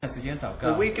时间祷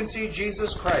that 告， we can see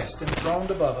Jesus Christ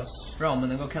enthroned above us 让我们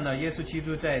能够看到耶稣基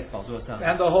督在宝座上，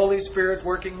 and the Holy Spirit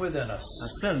working within us.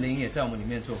 圣灵也在我们里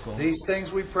面做工。 These things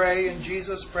we pray in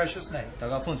Jesus' precious name. 祷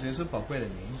告奉主耶稣宝贵的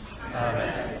名。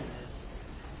 Amen.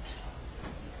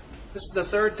 This is the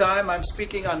third time I'm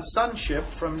speaking on sonship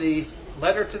from the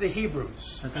letter to the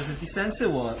Hebrews. 那这是第3次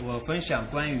我分享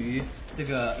关于这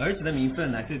个儿子的名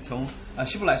分，乃是从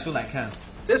希伯来书来看。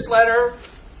 This letter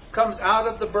comes out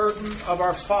of the burden of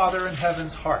our Father in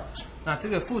heaven's heart. 那这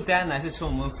个负担乃是从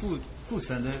我们父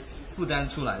神的负担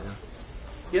出来的。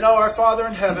 You know, our Father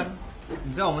in heaven,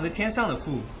 你知道我们的天上的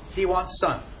父， He wants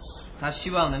sons, 他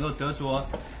希望能够得着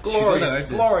许多的儿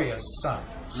子， glorious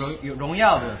sons. 荣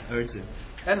耀的儿子。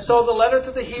 And so the letter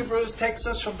to the Hebrews takes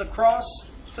us from the cross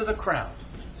to the crown.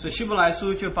 所以希伯来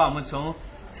书就把我们从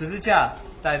十字架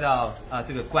带到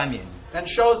这个冠冕。 And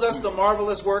shows us the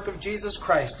marvelous work of Jesus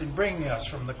Christ in bringing us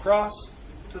from the cross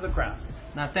to the crown.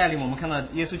 那带领我们看到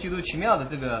耶稣基督奇妙的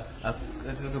这个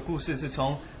故事，是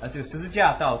从这个十字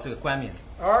架到这个冠冕。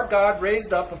 Our God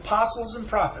raised up apostles and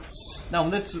prophets. 那我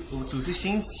们的主是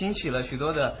兴起了许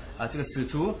多的这个使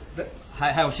徒，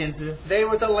还有先知。 They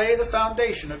were to lay the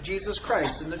foundation of Jesus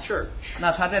Christ in the church.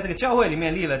 那他在这个教会里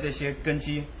面立了这些根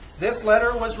基。 This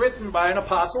letter was written by an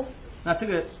apostle 那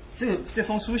这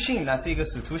封书信呢是一个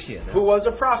使徒写的， who was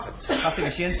a prophet. 他是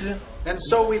个先知。 And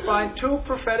so we find two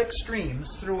prophetic streams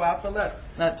throughout the letter.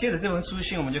 那借着这封书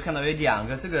信，我们就看到有2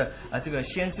个这个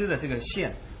先知的这个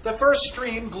线。 The first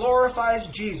stream glorifies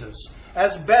Jesus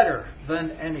as better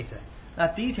than anything. 那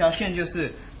第一条线就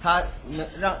是他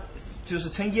就是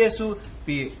称耶稣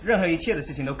比任何一切的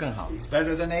事情都更好。 He's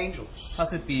better than angels. 他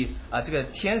是比这个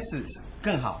天使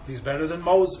更好， He's better than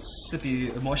Moses. 是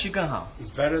比摩西更好，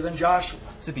 He's better than Joshua.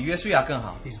 是比约书亚更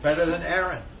好， He's better than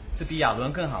Aaron. 是比亚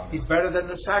伦更好的。 He's better than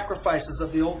the sacrifices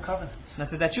of the Old Covenant. 那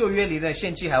是在旧约里的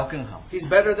献祭还要更好。 He's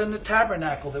better than the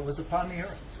tabernacle that was upon the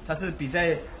earth. 他是比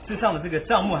在世上的这个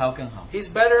帐幕还要更好。 He's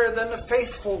better than the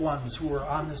faithful ones who were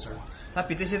on this earth. 他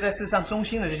比这些在世上忠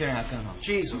心的这些人还更好。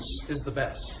 Jesus is the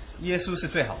best. 耶稣是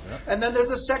最好的。 And then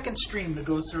there's a second stream that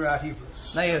goes throughout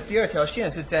Hebrews. 那有第2条线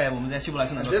是在我们在希伯来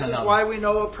书能 And 够 this 看 is 到 why 的。 we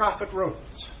know a prophet wrote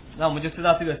it. 那我们就知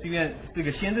道这个是一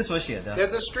个先知所写的。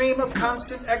 There's a stream of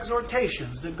constant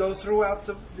exhortations that go throughout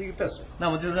the epistle. 那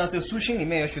我们就知道这个书信里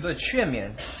面有许多的劝勉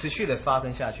持续的发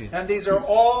生下去。 And these are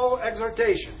all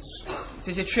exhortations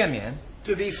这些劝勉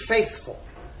to be faithful,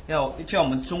 要叫我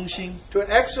们忠心， to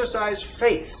exercise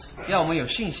faith 要我们有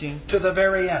信心， to the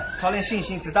very end, 操练信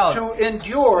心直到 to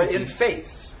endure in faith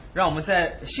让我们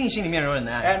在信心里面容忍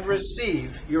耐， and receive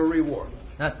your reward.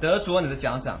 那得着你的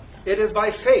奖赏。 It is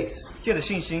by faith 借着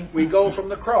信心， we go from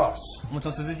the cross 我们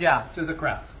从十字架 to the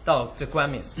crown. 到这冠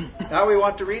冕。 Now we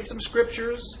want to read some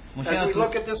scriptures 我们现在 as we 读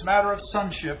look at this matter of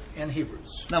sonship in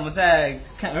Hebrews. 那我们在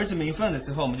看儿子名分的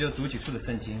时候，我们就读几处的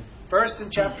圣经。 First in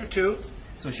chapter 2,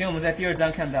 首先我们在第2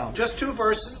章看到， just 2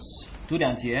 verses 读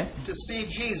2节， to see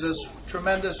Jesus'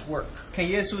 tremendous work. 看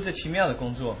耶稣这奇妙的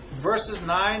工作。 Verses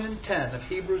 9 and 10 of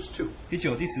Hebrews 2. 第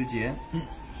9、第10节，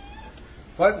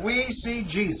 But we see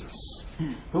Jesus,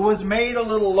 who was made a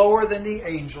little lower than the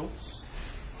angels,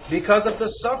 because of the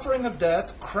suffering of death,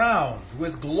 crowned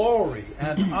with glory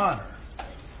and honor,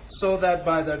 so that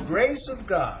by the grace of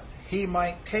God he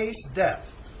might taste death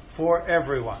for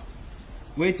everyone.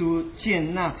 唯独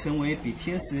见那成为比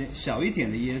天使小一点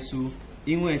的耶稣，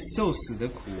因为受死的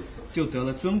苦，就得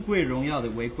了尊贵荣耀的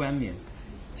为冠冕，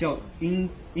叫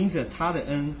因着他的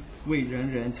恩，为人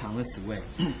人尝了死味。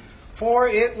 For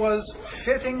it was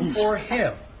fitting for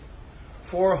him,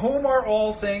 for whom are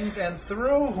all things and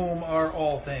through whom are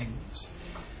all things,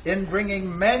 in bringing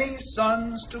many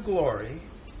sons to glory,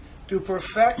 to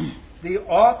perfect the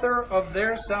author of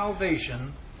their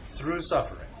salvation through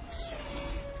suffering.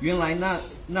 原来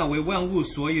那为万物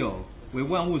所有、为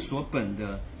万物所本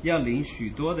的，要领许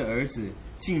多的儿子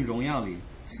进荣耀里，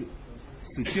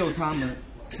使救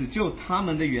他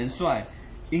们的元帅，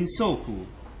因受苦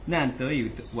难得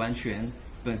以完全，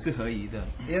本是合宜的。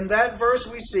 In that verse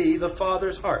we see the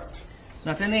Father's heart.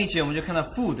 那在那一节，我们就看到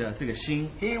父的这个心，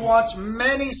 He wants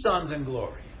many sons in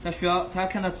glory, 他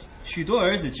看到许多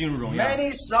儿子进入荣耀，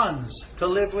 many sons to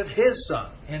live with his Son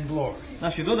in glory. 那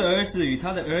许多的儿子与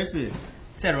他的儿子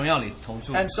在荣耀里同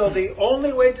住。 And so the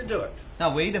only way to do it 那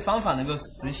唯一的方法能够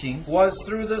实行， was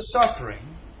through the suffering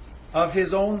of his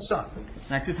own Son,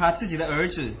 乃是他自己的儿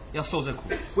子要受这苦，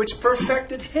 which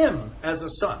perfected him as a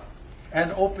son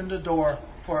and opened a door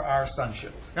for our sonship.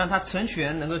 让他成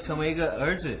全，能够成为一个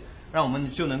儿子，让我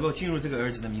们就能够进入这个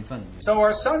儿子的名分里面。 So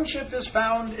our sonship is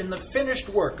found in the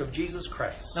finished work of Jesus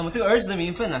Christ. 那么这个儿子的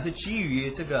名分呢，是基于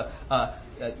这个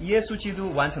耶稣基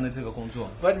督完成了这个工作。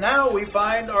But now we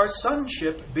find our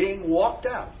sonship being walked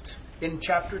out in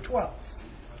chapter 12.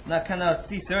 那看到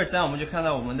第12章，我们就看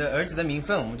到我们的儿子的名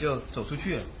分，我们就走出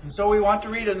去了。And so we want to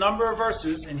read a number of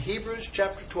verses in Hebrews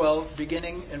chapter 12,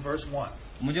 beginning in verse 1.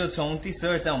 我们就从第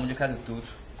12章我们就开始读。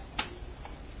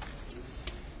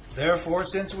Therefore,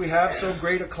 since we have so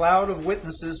great a cloud of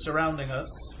witnesses surrounding us,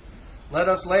 let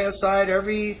us lay aside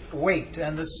every weight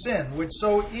and the sin which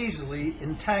so easily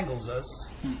entangles us,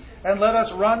 and let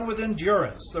us run with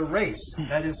endurance the race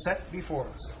that is set before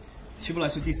us. 希伯来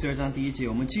书第12章第1节，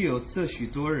我们既有这许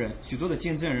多的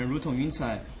见证人，如同云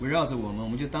彩围绕着我们，我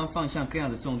们就当放下各样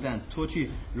的重担，脱去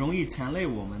容易缠累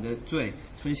我们的罪，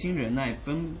存心忍耐，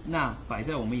奔那摆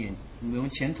在我们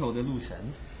前头的路程。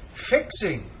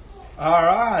Fixing our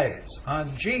eyes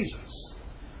on Jesus,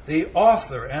 the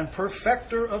author and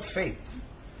perfecter of faith,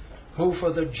 who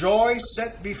for the joy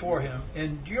set before him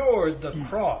endured the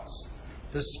cross,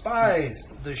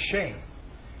 despised the shame,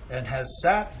 and has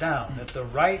sat down at the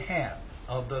right hand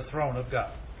of the throne of God.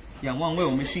 仰望为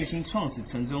我们信心创始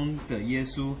成终的耶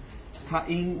稣，他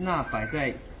因那摆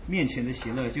在面前的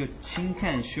喜乐，就轻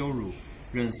看羞辱，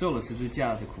忍受了十字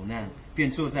架的苦难，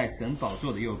便坐在神宝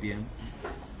座的右边。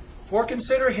For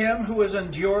consider him who has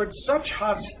endured such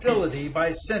hostility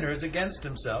by sinners against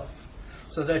himself,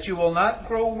 so that you will not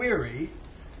grow weary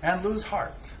and lose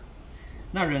heart.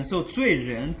 那忍受罪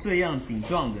人这样顶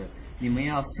撞的，你们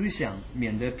要思想，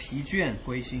免得疲倦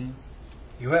灰心。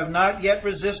You have not yet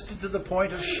resisted to the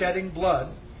point of shedding blood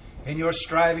in your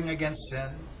striving against sin,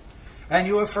 and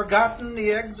you have forgotten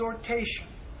the exhortation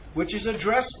which is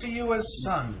addressed to you as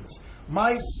sons.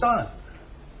 My son,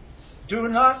 do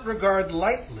not regard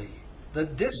lightly the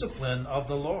discipline of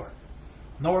the Lord,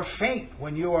 nor faint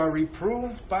when you are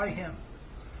reproved by him.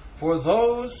 For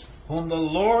those whom the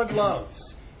Lord loves,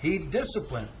 he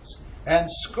disciplines and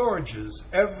scourges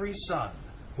every son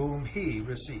whom he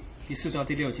receives. 第4到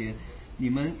第6节，你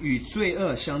们与罪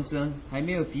恶相争，还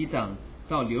没有抵挡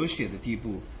到流血的地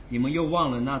步。你们又忘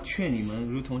了那劝你们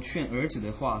如同劝儿子的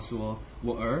话说：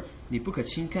我儿，你不可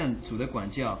轻看主的管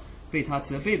教，被他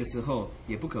责备的时候，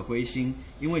也不可灰心，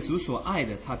因为主所爱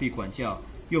的，他必管教，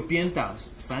又鞭打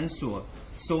凡所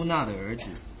收纳的儿子。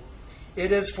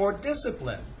It is for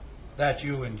discipline that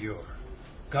you endure.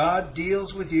 God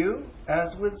deals with you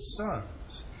as with sons.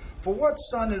 For what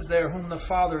son is there whom the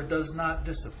Father does not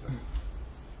discipline?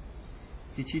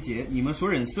 第7节，你们所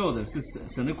忍受的是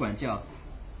神的管教，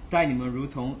待你们如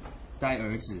同待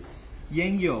儿子，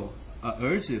焉有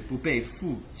儿子不被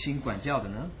父亲管教的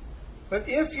呢？ But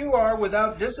if you are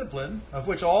without discipline, of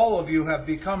which all of you have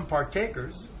become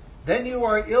partakers, then you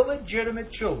are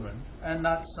illegitimate children and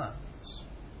not sons.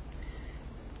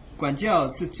 管教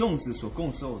是众子所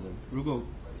共受的，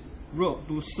若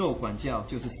不受管教，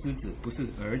就是私子，不是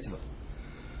儿子了。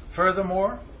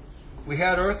 Furthermore, we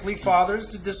had earthly fathers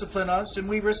to discipline us, and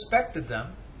we respected them.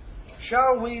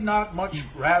 Shall we not much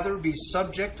rather be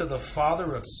subject to the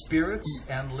Father of spirits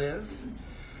and live?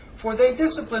 For they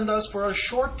disciplined us for a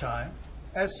short time,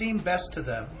 as seemed best to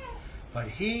them. But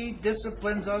he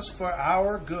disciplines us for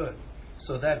our good,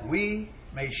 so that we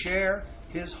may share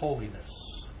his holiness.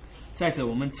 再者，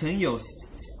我们曾有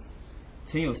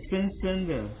深深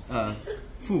的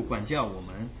父管教我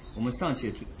们，我们尚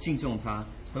且敬重他，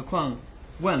何况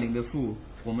万灵的父，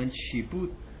我们岂不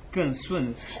更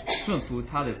顺服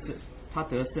他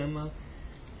得生吗？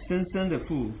深深的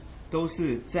父都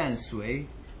是暂随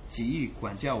己意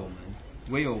管教我们，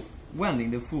唯有万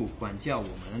灵的父管教我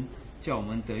们，叫我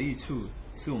们得益处，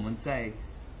使我们在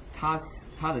他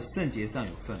的圣洁上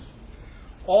有份。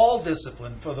 All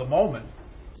discipline for the moment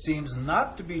seems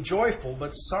not to be joyful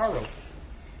but sorrowful.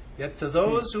 Yet to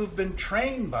those who've been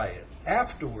trained by it,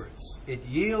 afterwards it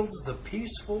yields the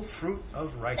peaceful fruit of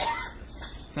righteousness.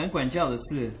 凡管教的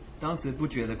事，当时不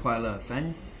觉得快乐，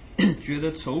凡觉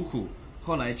得愁苦，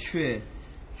后来却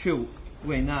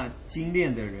为那精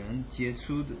炼的人结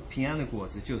出的平安的果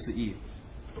子，就是义。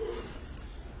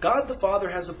 God the Father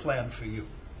has a plan for you.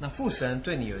 那父神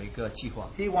对你有一个计划，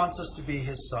 He wants us to be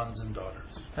his sons and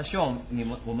daughters. 他希望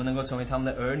我们能够成为他们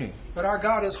的儿女。 But our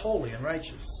God is holy and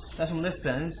righteous, 但是我们的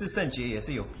神是圣洁，也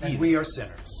是有义 and 的， we are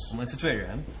sinners. 我们是罪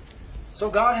人，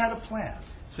 So God had a plan.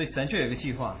 所以神就有一个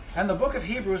计划。 And the book of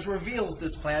Hebrews reveals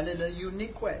this plan in a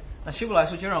unique way. 那希伯来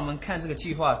书就让我们看这个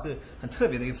计划是很特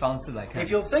别的一个方式来看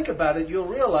If。you'll think about it, you'll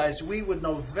realize we would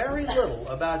know very little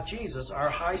about Jesus, our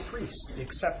high priest,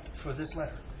 except for this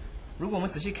letter. 如果我们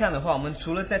仔细看的话，我们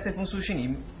除了在这封书信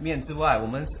里面之外，我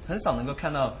们很少能够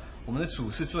看到我们的主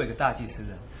是做一个大祭司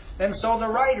的。 And so the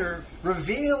writer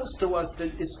reveals to us that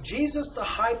it's Jesus the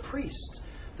high priest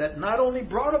that not only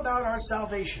brought about our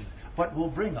salvation, but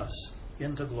will bring us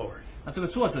into glory. 那这个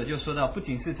作者就说到，不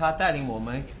仅是他带领我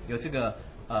们有这个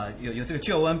有这个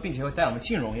救恩，并且会带我们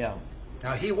进荣耀。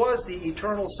Now, he was the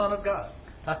eternal Son of God,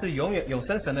 他是永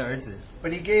生神的儿子， but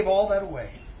he gave all that away,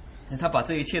 他把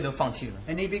这一切都放弃了，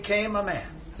 and he became a man.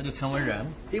 他就成为人。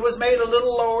 He was made a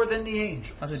little lower than the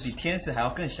angels. 他是比天使还要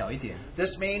更小一点。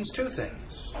 This means two things.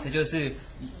 这就是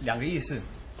两个意思，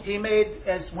 He made,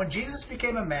 as when Jesus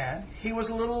became a man, he was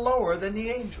a little lower than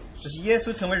the angels. 就是耶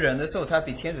稣成为人的时候，他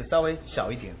比天使稍微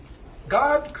小一点。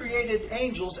 God created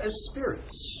angels as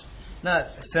spirits. 那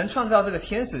神创造这个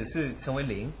天使是成为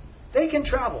灵， They can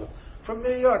travel from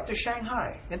New York to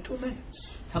Shanghai in 2 minutes.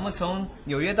 他们从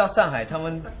纽约到上海，他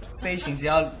们飞行只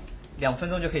要2分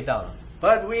钟就可以到了。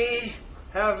 But we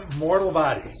have mortal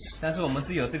bodies. 但是我们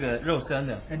是有这个肉身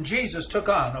的， And Jesus took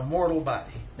on a mortal body.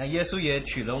 那耶稣也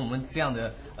取了我们这样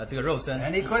的这个肉身，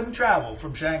 And he couldn't travel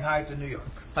from Shanghai to New York.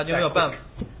 他就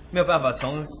没有办法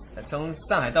从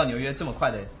上海到纽约这么快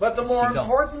的 But the more 行动。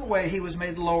 important way he was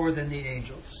made lower than the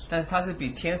angels 但是他是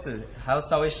比天使还要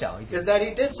稍微小一 is 点， that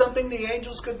he did something the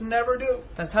angels could never do.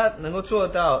 但是他能够做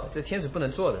到这天使不能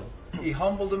做的。 He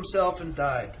humbled himself and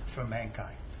died for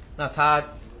mankind. 那他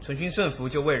存心顺服，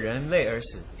就为人类而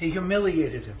死， He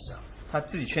humiliated himself. 他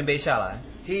自己谦卑下来，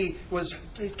 He was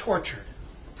tortured.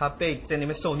 他被在那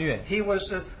边受虐， He was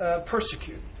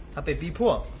persecuted. 他被逼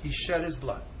迫， He shed his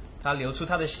blood. 他流出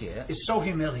他的血， It's so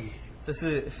humiliating. 这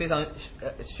是非常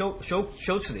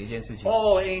羞耻的一件事情。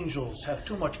 All angels have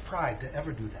too much pride to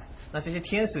ever do that. 那这些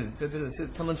天使，这是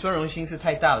他们尊荣心是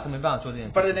太大了，他没办法做这件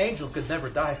事 But an 情。 angel could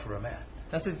never die for a man.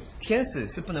 但是天使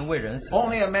是不能为人死的，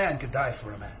 Only a man could die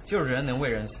for a man. 只有人能为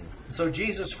人死。 So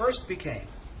Jesus first became,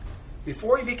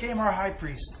 before he became our high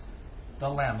priest, the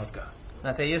Lamb of God.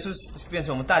 那在耶稣变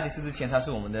成我们大祭司之前，他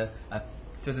是我们的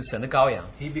就是神的羔羊，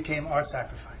 He became our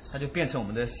sacrifice. 他就变成我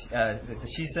们的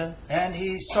牺牲。 And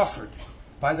he suffered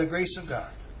by the grace of God.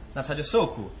 那他就受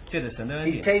苦，借着神的恩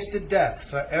He 典， tasted death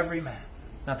for every man.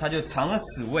 那他就尝了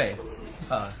死味，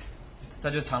他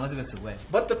就尝了这个死味。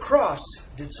 But the cross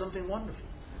did something wonderful.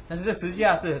 但是这十字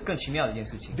架是更奇妙的一件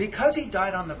事情， Because he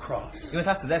died on the cross, 因为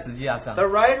他死在十字架上。 the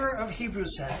writer of Hebrews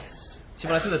says, 希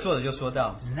伯来书的作者就说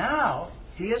到， now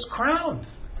he is crowned.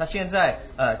 他现在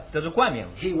得着冠冕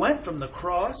了， He went from the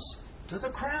cross to the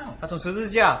crown. 他从十字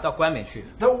架到冠冕去，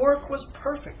 The work was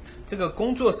perfect. 这个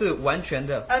工作是完全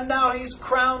的。 And now he's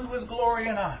crowned with glory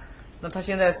and honor. 那他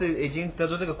现在是已经得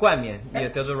着这个冠冕，也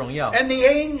得着荣耀。 And the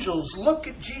angels look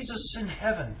at Jesus in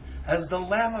heaven as the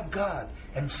Lamb of God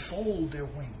and fold their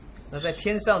wings. 那在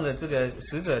天上的这个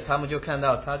使者，他们就看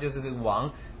到他就是这个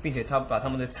王，并且他把他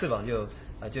们的翅膀就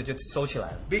收起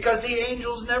来了， Because the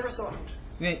angels never thought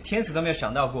因为天使都没有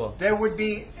想到过， there would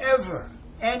be ever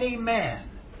any man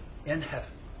in heaven.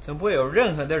 怎么不会有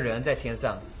任何的人在天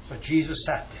上？ But Jesus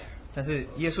sat there, 但是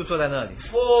耶稣坐在那里，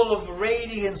 full of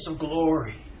radiance of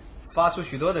glory. 发出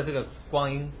许多的这个光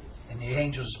阴， And the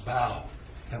angels bow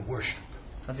and worship.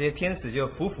 那这些天使就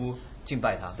匍匐敬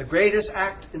拜他。 The greatest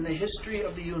act in the history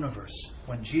of the universe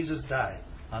when Jesus died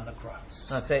on the cross.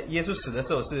 那在耶稣死的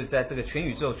时候，是在这个全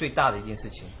宇宙最大的一件事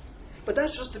情。 But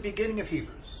that's just the beginning of Hebrews.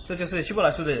 这就是希伯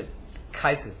来书的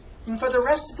开始。 And for the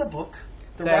rest of the book,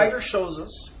 the That- writer shows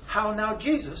us how now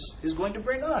Jesus is going to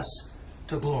bring us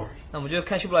to glory. 那我们就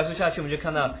看希伯来书下去，我们就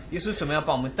看到耶稣怎么样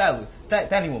把我们带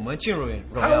领我们进入荣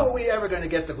How are 耀。 we ever going to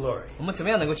get the glory? 我们怎么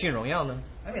样能够进荣耀呢？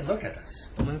 I mean, look at us.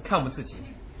 我们看我们自己，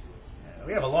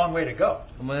 We have a long way to go.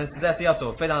 我们实在是要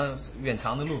走非常远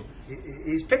长的路。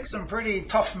 He's picked some pretty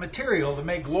tough material to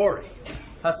make glory.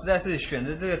 他实在是选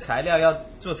择这个材料要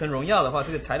做成荣耀的话，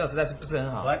这个材料实在是不是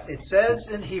很好。 But it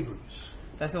says in Hebrews,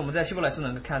 但是我们在希伯来书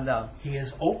能够看到， He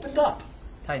has opened up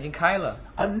他已经开了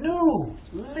a new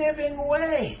living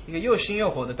way 一个又新又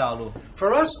活的道路，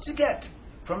 for us to get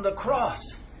from the cross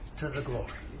to the glory.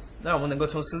 让我们能够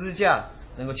从十字架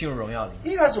能够进入荣耀里。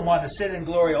 He doesn't want to sit in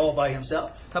glory all by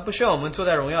himself. 他不需要我们坐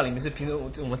在荣耀里面，是凭着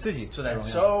我们自己坐在荣耀。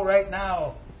 So right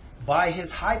now, by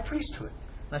his high priesthood,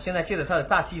 那现在借着他的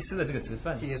大祭司的这个职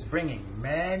分， he is bringing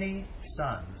many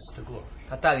sons to glory.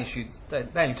 他带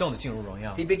领众的进入荣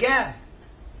耀。 He began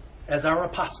as our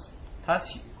apostle.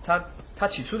 他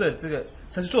起初的这个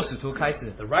他是做使徒开始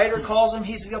的。 The writer calls him,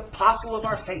 he's the apostle of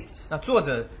our faith. 那作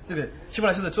者这个希伯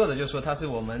来书的作者就说他是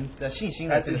我们的信心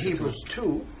的 That's 这 in 个使徒。 Hebrews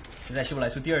 2. 是在希伯来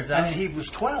书第2 And 章 in，Hebrews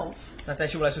 12, 那在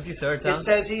希伯来书第12 it 章，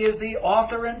 says he is the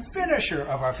author and finisher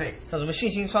of our faith. 他是我们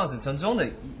信心创始成终的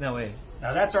那位，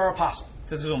 Now that's our apostle.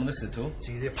 这就是我们的使徒。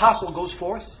 See, the apostle goes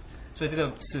forth 所以这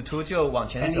个使徒就往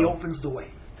前 and he 走， opens the way.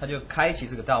 他就开启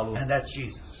这个道路， And that's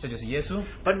Jesus. 这就是耶稣。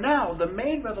 But now the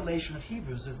main revelation of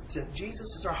Hebrews is that Jesus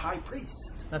is our high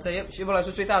priest. 那在希伯来书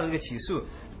最大的这个启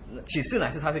示乃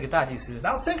是他是一个大祭司。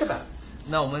 Now think about it.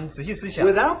 那我们仔细思想，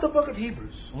 without the book of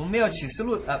Hebrews, 我们没有启示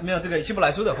录没有这个希伯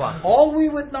来书的话， all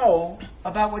we would know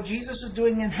about what Jesus is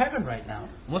doing in heaven right now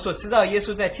我们所知道耶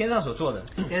稣在天上所做的，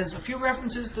 is a few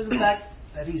references to the fact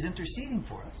that he's interceding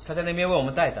for us 他在那边为我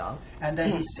们代祷， and that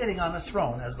he's sitting on the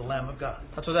throne as the Lamb of God.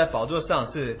 他坐在宝座上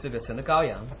是这个神的羔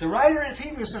羊。 But the writer of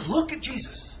Hebrews says, look at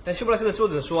Jesus. 但希伯来书的作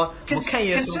者说，我们看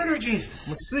耶稣， Consider Jesus. 我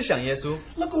们思想耶稣，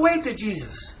 Look away to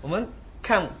Jesus. 我们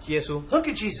看耶稣， Look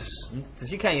at Jesus. 我们仔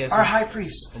细看耶 Our 稣， high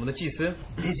priest. 我们的祭司，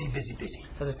 Busy, busy, busy.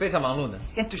 他是非常忙碌的，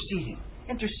 Interceding.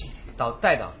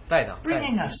 代祷，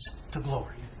 Bringing us to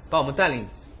glory. 把我们带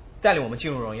领我们进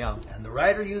入荣耀。 And the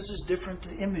writer uses different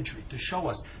imagery to show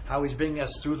us how he's bringing us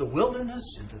through the wilderness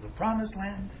into the promised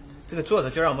land. 这个作者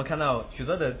就让我们看到许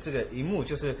多的这个一幕，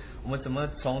就是我们怎么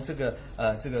从这个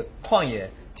旷野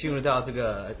进入到这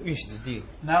个应许之地。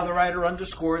 Now the writer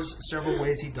underscores several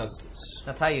ways he does this.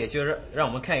 那他也就让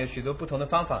我们看有许多不同的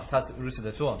方法，他是如此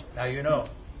的做。 Now you know,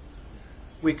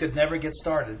 we could never get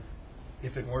started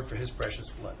if it weren't for his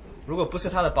precious blood. 如果不是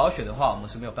他的宝血的话，我们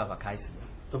是没有办法开始的。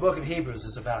 The book of Hebrews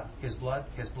is about his blood,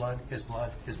 his blood, his blood,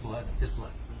 his blood, his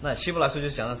blood. 那希伯来书就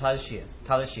讲到他的血，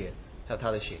他的血，还有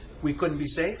他的血。 We couldn't be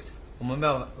saved. 我们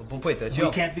不会得 We 救，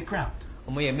 can't be crowned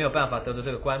我们也没有办法得到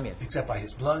这个冠冕。 except by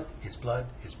his blood, his blood,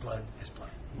 his blood, his blood.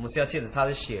 我们是要借着他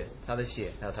的血，他的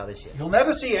血，还有他的血。 You'll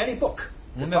never see any book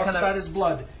that 我们没有 talks 看到 about his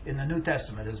blood in the New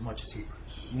Testament as much as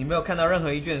Hebrews. 你没有看到任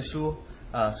何一卷书，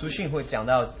书信会讲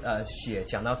到血，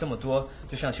讲到这么多，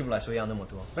就像希伯来书一样那么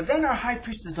多。 But then our high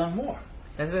priest has done more.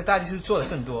 但是大祭司做的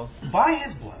更多， By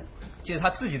his blood, 借着他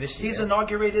自己的血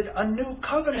he's，inaugurated a new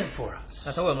covenant for us.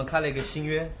 那他为我们开了一个新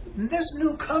约。 And this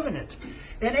new covenant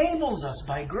enables us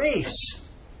by grace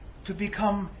to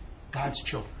become God's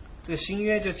children. 这个新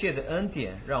约就借着恩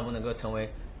典，让我们能够成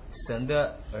为神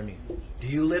的儿女。 Do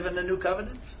you live in the new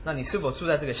covenant? 那你是否住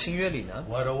在这个新约里呢？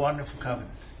 What a wonderful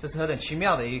covenant. 这是何等奇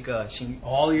妙的一个新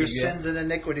All your 约！ sins and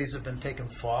iniquities have been taken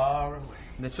far away.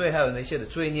 你的罪还有那些的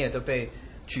罪孽都被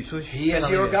取出 He 非 is 常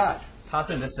的 your 远 God. 他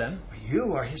是你的神，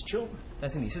 You are his children. 但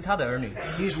是你是他的儿女。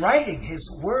 He's writing his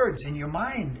words in your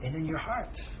mind and in your heart.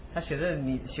 他写的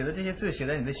这些字写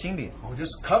在你的心里。 Oh, this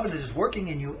covenant is working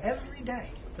in you every day.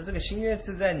 但这个新约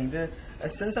是在你的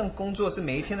身上工作，是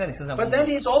每一天在你身上工 But 作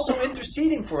then。he's also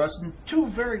interceding for us in two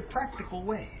very practical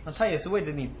ways. 那他也是为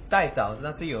着你代祷，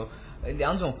但是有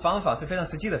两种方法是非常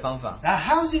实际的方法。 Now,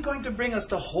 how is he going to bring us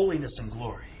to holiness and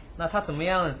glory? 那他怎么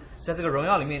样在这个荣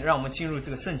耀里面让我们进入这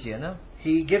个圣洁呢？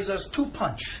 He gives us two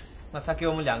punch. 那他给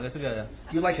我们两个这个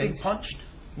You like 拳 being punched?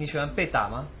 你喜欢被打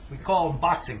吗？ We call them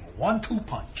boxing 1-2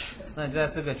 punch. 那你在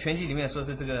这个拳击里面说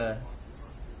是这个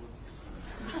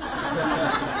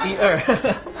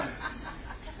1-2，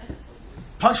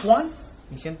 Punch one,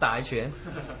 你先打一拳。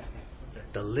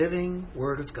 the living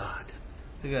word of God.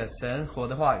 这个神活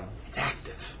的话语， It's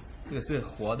active. 这个是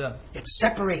活的， It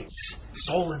separates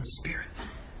soul and spirit.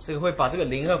 这个会把这个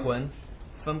灵和魂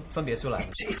分别出来，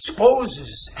 It exposes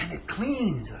and it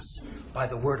cleans us by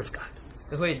the word of God.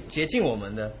 这会洁净我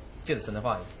们的，借着神的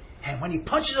话语。 And when he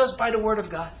punches us by the word of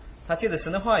God, 他借着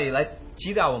神的话语来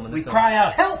击打我们的 we 时候， cry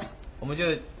out, help! 我们就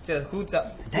呼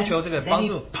Then, 求这个 then 帮 he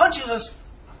助， punches us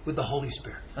with the Holy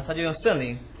Spirit. 那他就用圣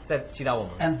灵在击打我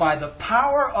们。 And by the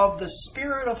power of the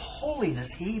Spirit of holiness,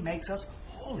 he makes us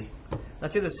holy. 那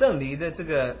借着圣灵的这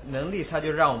个能力，他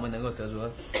就让我们能够得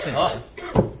着圣 Oh, 洁，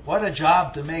 what a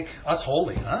job to make us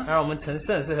holy, huh? 让我们成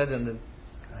圣是何等的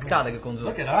大的一个工作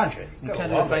Look。at Andre. 你看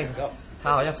这个翻译，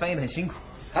他好像翻译的很辛苦。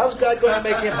 How's God going to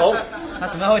make him holy? 他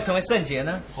怎么样会成为圣洁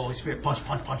呢？ Holy Spirit, punch,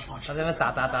 punch, punch, punch. 他在那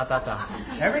打。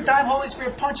 Every time Holy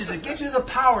Spirit punches, it gives you the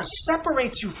power,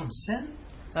 separates you from sin,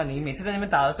 那你每次在那边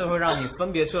打的时候，会让你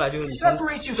分别出来，就是你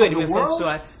Separates you 从罪里面 from the 分出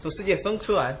来，从世界分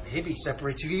出来， maybe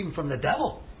separates you even from the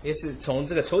devil. 也是从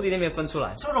这个仇敌那边分出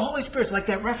来。 So the Holy Spirit's like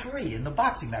that referee in the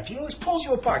boxing match. He always pulls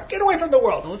you apart. Get away from the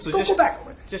world. 我们主 Go 就 go back.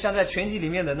 就像在拳击里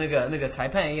面的那个裁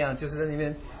判一样，就是在那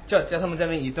边叫他们在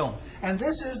那边移动。 And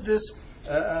this is this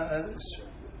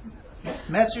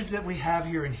message that we have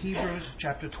here in Hebrews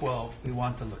chapter 12. We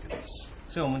want to look at this.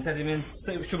 所以我们在这边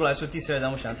希伯来书第12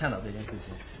章，我想要探讨这件事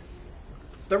情。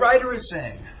 The writer is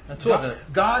saying, 那作者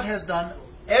God has done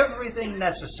everything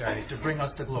necessary to bring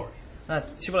us to glory. 那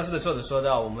希伯来书的作者说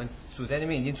到，我们主在那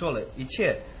边已经做了一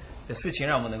切的事情，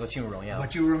让我们能够进入荣耀。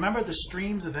 But you remember the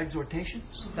streams of exhortations?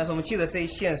 但是我们记得这一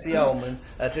线是要我们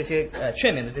这些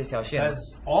劝勉的这条线。 Because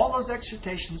all those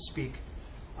exhortations speak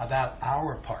about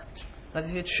our part. 那这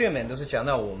些劝勉都是讲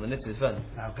到我们的职分。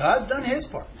 Now God's done his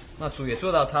part. 那主也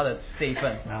做到他的这一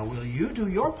份， Now will you do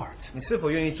your part? 你是否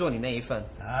愿意做你那一份？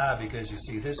 Because you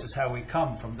see, this is how we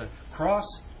come from the cross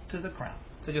to the crown.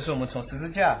 这就是我们从十字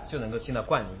架就能够进到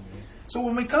冠冕里面。So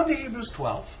when we come to Hebrews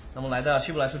 12, 那么来到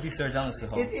希伯来书第12章的时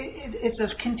候， it's a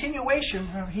continuation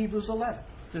from Hebrews 11.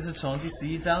 这是从第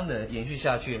11章的延续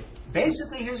下去。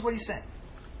 Basically, here's what he's saying.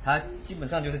 他基本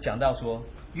上就是讲到说，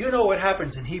 You know what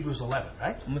happens in Hebrews 11,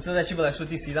 right? 我们知道在希伯来书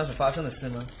第11章所发生的事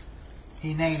吗？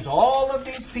 He names all of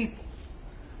these people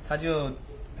他就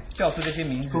叫出这些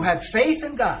名字 who，had faith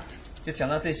in God, 就讲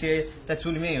到这些在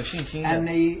主里面有信心 and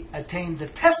的， they attained the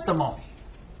testimony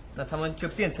那他们就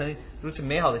变成如此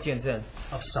美好的见证，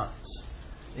 of sons.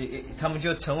 他们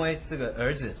就成为这个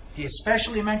儿子。 He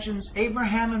especially mentions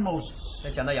Abraham and Moses.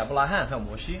 那讲到亚伯拉罕还有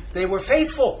摩西， They were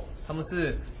faithful, 他们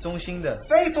是忠心的，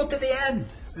 faithful to the end.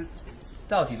 是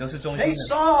到底都是忠心 They 的。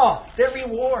 saw their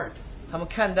reward. 他们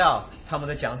看到他们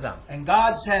的奖赏， And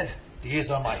God said,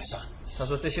 These are my sons. 他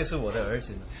说这些是我的儿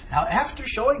子们。 Now, after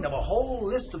showing them a whole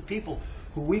list of people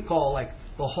who we call like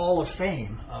the Hall of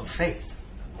Fame of faith,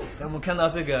 当我们看到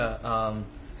这个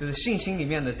就是信心里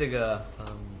面的这个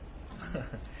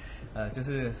就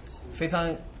是非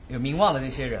常有名望的这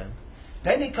些人，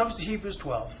 then he comes to Hebrews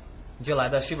 12. 你就来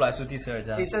到希伯来书第12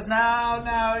章 He。says,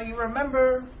 Now, you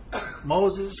remember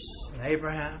Moses and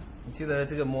Abraham, 你记得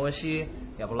这个摩西、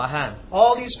亚伯拉罕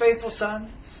all these faithful sons,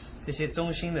 这些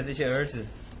忠心的这些儿子，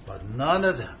 but none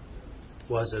of them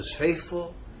was as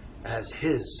faithful as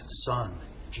his son,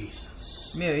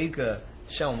 Jesus. 没有一个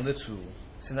像我们的主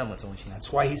是那么忠心。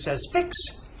 That's why he says, Fix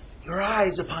your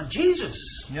eyes upon Jesus.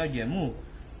 你要眼目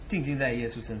定睛在耶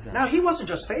稣身上。 Now, he wasn't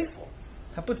just faithful.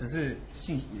 他不只是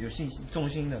有信心忠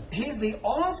心的， He's the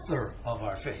author of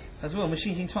our faith. 他是为我们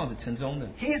信心创始成终的。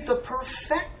 He's the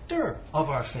perfecter of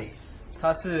our faith.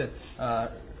 他是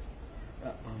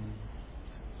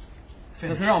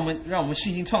那是让我们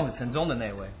信心创始成终的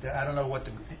那位。 I don't know what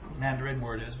the Mandarin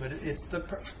word is, but it's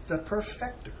the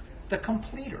perfecter, the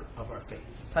completer of our faith.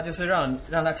 他就是让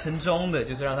他成终的，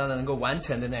就是让他能够完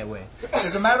成的那位。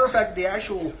 As a matter of fact, the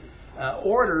actual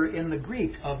order in the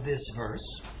Greek of this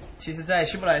verse, 其实，在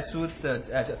希伯来书的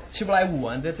希伯来五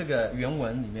文的这个原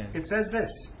文里面， it says this: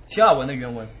 希腊文的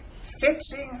原文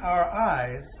fixing our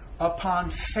eyes upon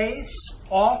faith's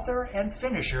author and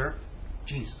finisher,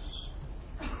 Jesus.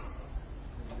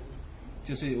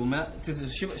 就是我们要就是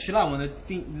希腊文的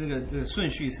这个顺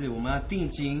序是我们要定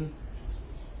睛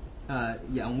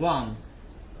仰望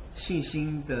信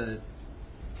心的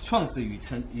创始与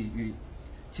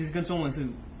其实跟中文是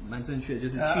蛮正确的，就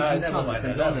是信心创始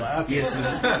成终的耶稣。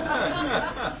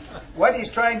 What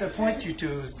he's trying to point you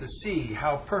to is to see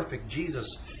how perfect Jesus'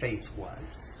 faith was.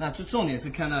 那重点是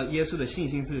看到耶稣的信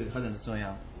心是何等的重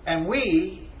要。 And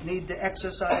we need to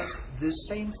exercise this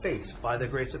same faith by the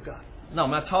grace of God. 那我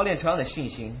们要操练同样的信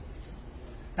心。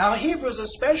 Now, Hebrews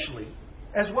especially,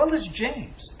 as well as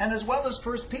James and as well as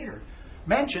 1 Peter,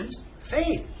 mentions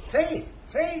faith, faith,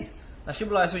 faith. 那希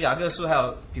伯来书、雅各书还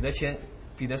有彼得前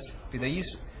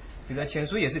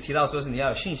书也是提到说是你要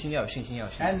有信心，要有信心，要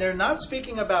有信心。 And they're not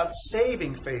speaking about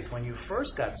saving faith when you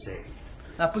first got saved,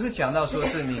 那不是讲到说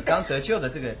是你刚得救的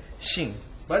这个信，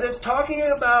 but it's talking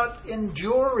about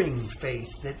enduring faith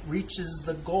that reaches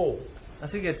the goal. 那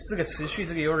是个持续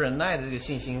这个有忍耐的这个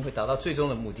信心，会达到最终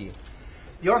的目的。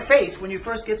 Your faith, when you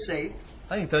first get saved,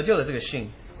 而你得救的这个信，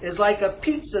 is like a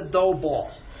pizza dough ball.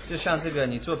 就像这个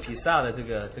你做披萨的这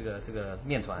个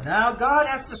面团。 Now, God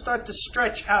has to start to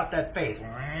stretch out that faith.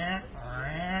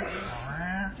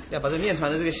 要把这面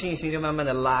团的这个信心就慢慢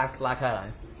的拉开来。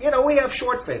 You know, we have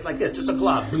short faith, like this, just a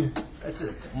glob. That's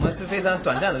it. 我们是非常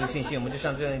短暂的这个信心，我们就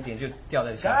像这样一点就掉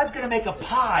在下。 God's going to make a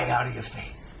pie out of your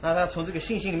faith. 那他从这个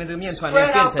信心里面这个面团里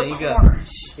面变成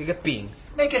一个饼，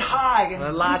 Make it high 把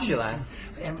它 and 拉 deep 起来，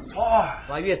 and far. 把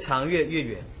它越长越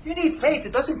远。 You need faith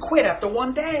that doesn't quit after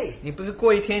one day. 你不是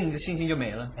过一天你的信心就没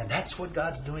了， And that's what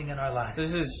God's doing in our lives. 这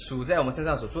是主在我们身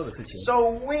上所做的事情。 So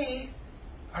we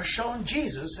are showing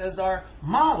Jesus as our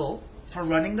model for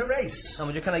running the race. 那我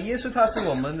们就看到耶稣他是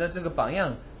我们的这个榜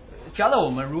样，教导我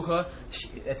们如何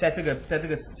在这个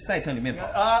赛程里面跑。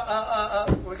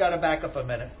 We got to back up a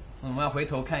minute. 我们要回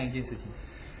头看一件事情，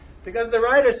 Because the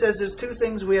writer says there's two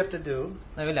things we have to do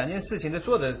那有两件事情，这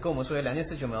作者跟我们说有两件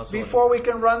事情我们要做的。 before we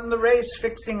can run the race,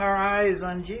 fixing our eyes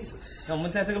on Jesus. 那我们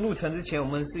在这个路程之前，我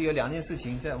们是有两件事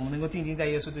情，在我们能够定睛在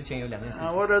耶稣之前有两件事 Now,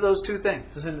 情。 what are those two things?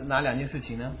 这是哪两件事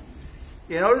情呢？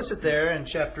 You notice it there in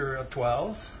chapter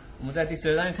 12. 我们在第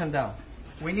12章看到，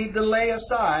 We need to lay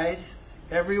aside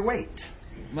every weight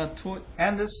我们要脱，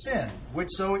 and the sin which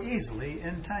so easily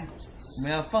entangles us. 我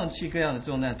们要放弃各样的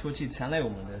重担，脱去缠累我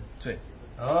们的罪。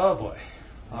 Oh boy.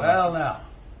 Well, now,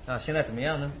 那现在怎么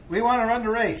样呢？ we want to run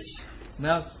the race, 我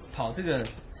们要跑这个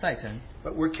赛程，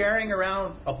 but we're carrying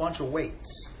around a bunch of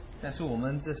weights. 但是我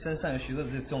们这身上有许多的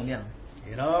这个重量，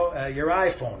 You know, your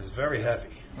iPhone is very heavy.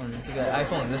 这个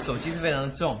iPhone 你的手机是非常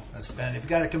的重。 And if you've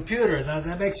got a computer, then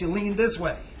that makes you lean this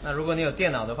way. 那如果你有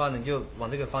电脑的话，你就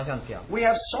往这个方向调。 We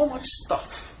have so much stuff,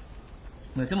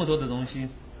 有这么多的东西，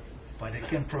 but it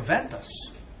can prevent us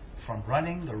from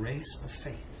running the race of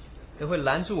faith. 这会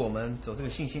拦住我们走这个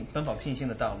奔跑信心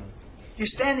的道路。 You're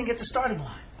standing at the starting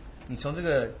line. 你从这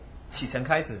个启程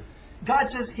开始， God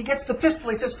says, He gets the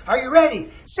pistol. He says, "Are you ready?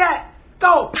 Set,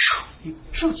 go!" He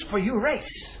shoots for you, race.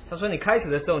 他说你开始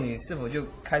的时候，你是否就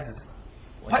开始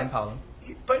往前跑了？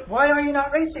 But why are you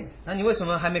not racing? 那你为什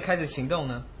么还没开始行动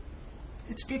呢？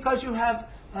 It's because you have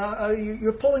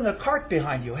you're pulling a cart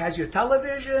behind you. Has your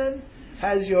television,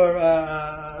 has your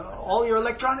all your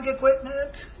electronic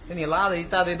equipment. 就你拉了一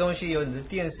大堆东西，有你的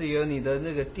电视，有你的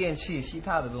那个电器、其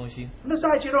他的东西。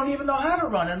 Besides, you don't even know how to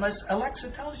run unless Alexa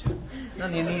tells you. 那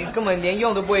你根本连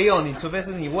用都不会用，你除非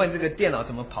是你问这个电脑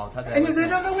怎么跑，它才 And 会 you say,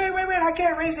 no, wait, I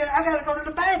can't race it. I got to go to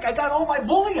the bank. I got all my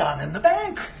bullion in the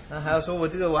bank. 那还要说我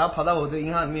要跑到我的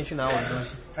银行里面去拿我的东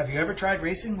西。 Have you ever tried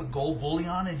racing with gold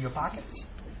bullion in your pockets?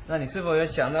 那你是否有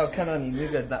看到你那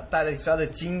个带了一刷的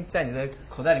金在你的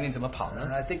口袋里面怎么跑 And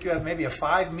呢？ I think you have maybe a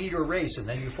 5-meter race, and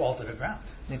then you fall to the ground.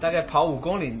 你大概跑5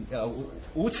公里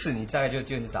，5尺你大概就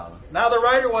你倒了。 Now the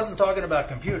writer wasn't talking about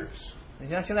computers. 你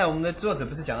像现在我们的作者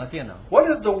不是讲到电脑，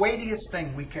 What is the weightiest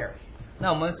thing we carry?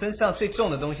 那我们身上最重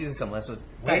的东西是什么？是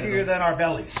带的东 Weightier 西 than our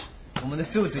bellies. 我们的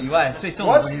肚子以外最重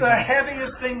的东 What's 西是 the 什么？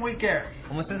 heaviest thing we carry?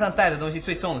 我们身上带的东西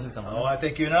最重的是什么 Oh, 呢？ I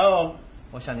think you know.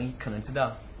 我想你可能知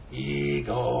道，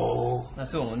 Ego. 那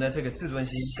是我们的这个自尊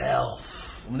心， Self.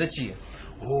 我们的己，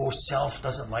 Oh, self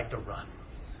doesn't like to run.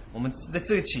 我们的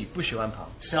这个己不喜欢跑，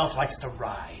 Self likes to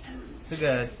ride. 这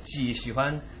个己喜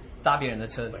欢搭别人的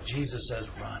车， But Jesus says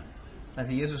run. 但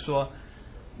是耶稣说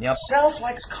你要， Self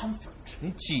likes comfort.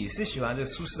 你己是喜欢这个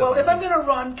舒适的 Well, if 环 I'm 境。 going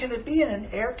to run, can it be in an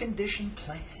air-conditioned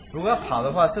place? 如果要跑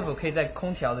的话，是否可以在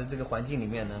空调的这个环境里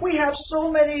面呢？ We have so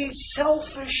many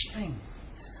selfish things,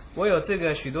 我有这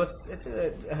个许多这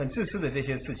个很自私的这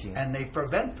些事情， and they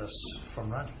prevent us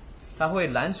from running. 它会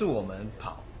拦住我们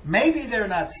跑。 Maybe they're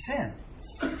not sins.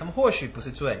 他们或许不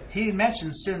是罪， He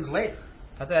mentions sins later.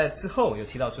 他在之后有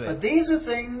提到罪， But these are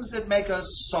things that make us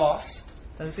soft,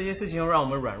 但是这些事情又让我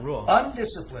们软弱，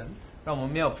 undisciplined, 让我们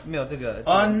没有这个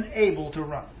unable to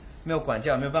run. 没有管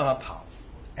教，没有办法跑。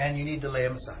 And you need to lay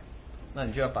them aside. 那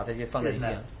你就要把这些放在一 Isn't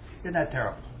边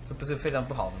that，terrible? 这不是非常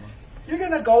不好的吗？ You're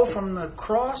going to go from the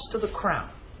cross to the crown,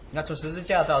 你要从十字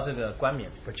架到这个冠冕，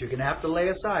 but you're going to have to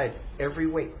lay aside every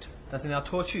weight. 但是你要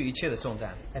脱去一切的重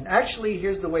担。 And actually,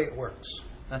 here's the way it works.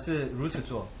 那是如此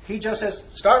做。 He just says,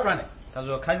 start running. 他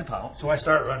说开始跑， So I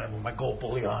start running with my gold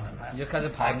bullion and my 你就开始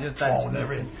跑，你就带 phone and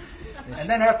everything. And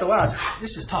then after a while, I said,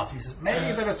 this is tough. He says, maybe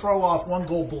you better throw off one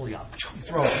gold bullion. You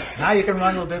throw it. Now you can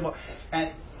run a little bit more.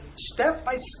 And step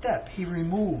by step, he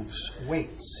removes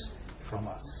weights from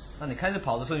us. 那你开始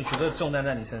跑的时候，你许多的重担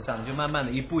在你身上，你就慢慢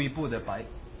的一步一步的把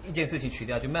一件事情取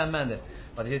掉，就慢慢的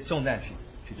把这些重担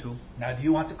取出。 Now, do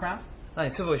you want the crown? 那你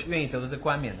是否愿意得到这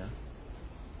冠冕呢？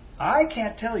 I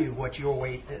can't tell you what your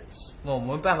weight is. 那我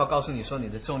没办法告诉你说你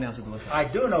的重量是多少， I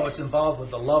do know it's involved with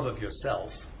the love of yourself.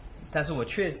 但是我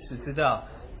确实知道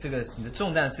这个你的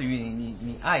重担是与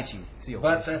你爱己是有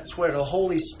关 But 系。 that's where the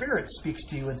Holy Spirit speaks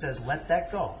to you and says, let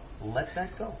that go. Let that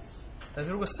go. 但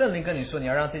是如果圣灵跟你说你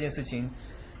要让这件事情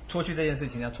脱去这件事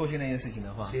情，要脱去那件事情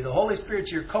的话， See, the Holy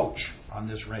Spirit's your coach on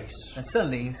this race. 那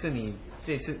圣灵是你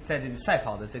这次在这里赛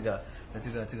跑的这个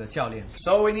教练，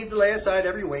 So we need to lay aside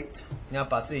every weight. 你要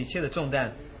把这一切的重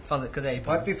担搁在一 But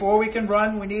旁。 before we can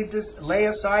run, we need to lay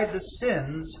aside the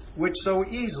sins which so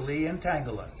easily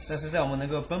entangle us. 但是在我们能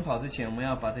够奔跑之前，我们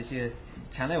要把这些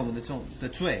缠累我们的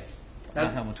罪，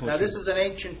让他们脱 Now, 去 this。is an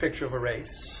ancient picture of a race.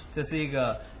 这是一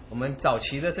个我们早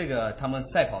期的他们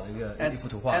赛跑的一幅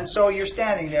图画。 And so you're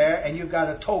standing there and you've got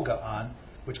a toga on,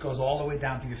 which goes all the way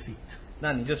down to your feet.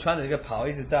 那你就穿着这个袍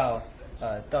一直到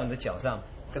你的脚上。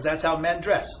 Because that's how men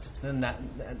dressed. 那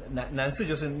男士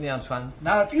就是那样穿。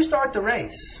 Now, if you start the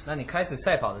race, 那你开始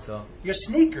赛跑的时候， your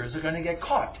sneakers are going to get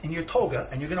caught in your toga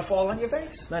and you're going to fall on your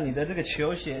face. 那你的这个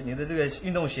球鞋，你的这个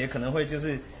运动鞋可能会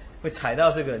会踩到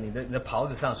这个你的袍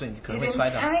子上，所以你可 It 能会摔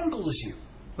倒， entangles you.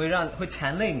 会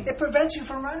缠累你， It prevents you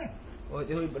from running. 会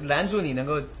拦住你能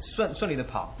够顺利的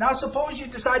跑。 Now, suppose you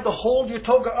decide to hold your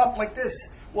toga up like this.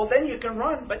 Well, then you can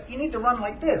run, but you need to run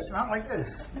like this, not like this.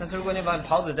 但是如果你把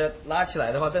袍子再拉起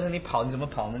来的话，但是你跑你怎么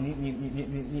跑呢？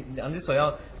你两只手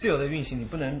要自由的运行，你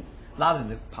不能拉着你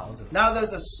的袍子。 Now,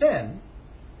 there's a sin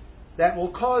that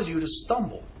will cause you to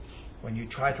stumble when you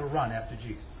try to run after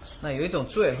Jesus. 那有一种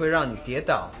罪会让你跌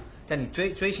倒，在你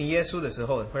追寻耶稣的时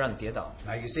候会让你跌倒。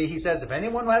 Now, you see, he says, if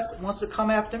anyone wants to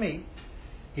come after me,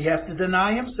 he has to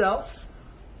deny himself,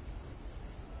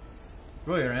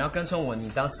 若有人要跟从我，你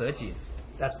当舍己，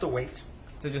 That's the weight.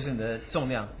 这就是你的重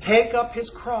量， Take up his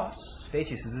cross. 背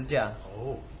起十字架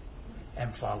Oh,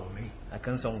 and follow me. 来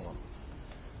跟从我。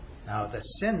 Now, the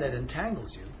sin that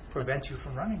entangles you prevents you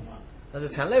from running well. 但是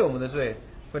缠累我们的罪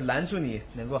会拦住你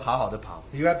能够好好的跑，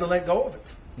 You have to let go of it.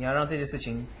 你要让这件事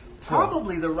情过。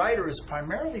 Probably the writer is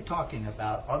primarily talking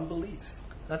about unbelief.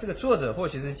 那这个作者或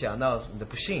许是讲到你的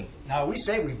不信， Now, we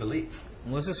say we believe,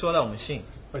 我们是说到我们信，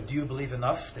 but do you believe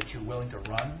enough that you're willing to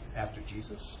run after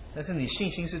Jesus? 但是你信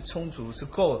心是充足，是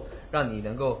够让你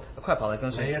能够快跑的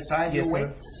跟随 Lay aside 耶 your 稣。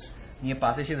 weights 你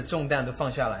把这些的重担都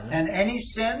放下来呢？ and any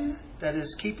sin that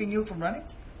is keeping you from running.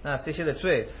 那这些的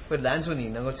罪会拦住你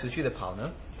能够持续的跑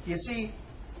呢？ You see,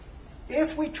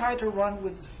 if we try to run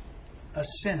with a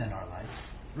sin in our life,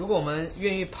 如果我们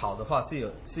愿意跑的话，是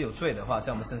有罪的话，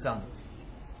在我们身上的，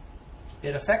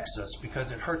 it affects us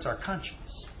because it hurts our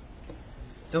conscience.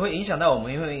 这会影响到我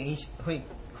们，因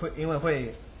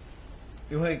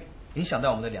为影响到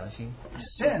我们的良心。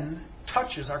 Sin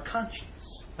touches our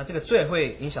conscience. 那这个罪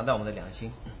会影响到我们的良心，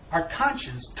 Our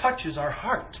conscience touches our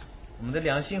heart. 我们的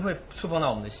良心会触碰到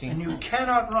我们的 And 心。 you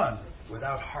cannot run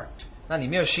without heart. 那你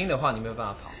没有心的话，你没有办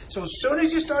法跑。 So as soon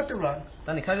as you start to run,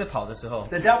 当你开始跑的时候，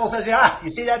 the devil says, you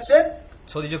see that sin?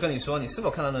 仇敌就跟你说，你是否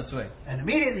看到那罪？ And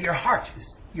immediately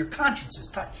your conscience is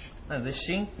touched. 那你的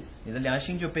心，你的良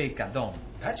心就被感动。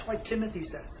 That's why Timothy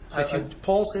says, So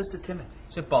Paul says to Timothy,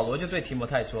 所以保罗就对提摩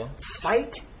太说，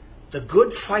 fight the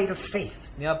good fight of faith.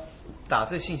 你要打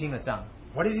这信心的仗。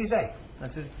 What does he say? 那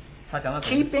是他讲到什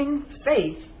么？ Keeping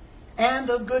faith and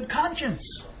a good conscience.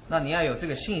 那你要有这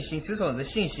个信心，持守你的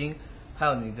信心，还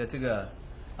有你的这个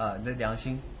你的良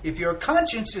心。 If your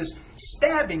conscience is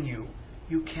stabbing you,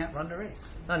 you can't run the race.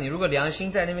 那你如果良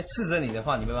心在那边刺着你的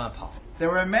话，你没办法跑。 There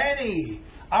are many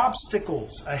obstacles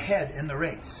ahead in the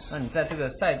race. 那你在这个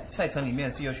赛程里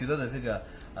面是有许多的这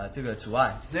个阻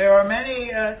碍， There are many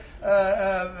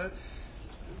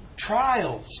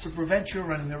trials to prevent you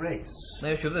running the race. 那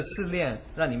有许多的试炼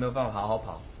让你没有办法好好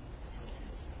跑。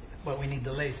 But we need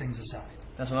to lay things aside.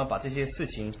 但是我们要把这些事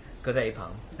情搁在一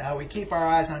旁， Now we keep our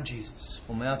eyes on Jesus.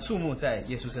 我们要注目在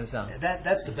耶稣身上，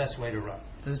 That's the best way to run.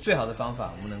 这是最好的方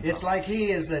法。我们能 It's 跑。 like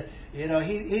he is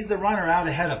he's the runner out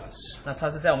ahead of us. 那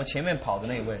他是在我们前面跑的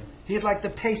那一位， He's like the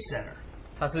pace setter.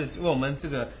 他是为我们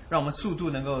让我们速度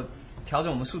能够调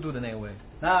整我们速度的那一位。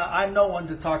 Now I'm no one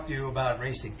to talk to you about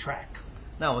racing track.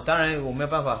 那我当然我没有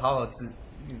办法好好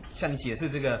向你解释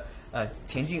这个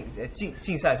田径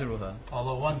竞赛是如何。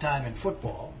 Although one time in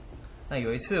football, 那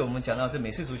有一次我们讲到这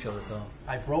美式足球的时候，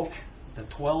 I broke the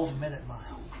 12-minute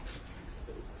mile.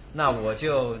 那我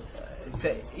就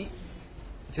在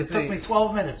就 It took me 是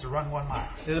 12 minutes to run 1 mile.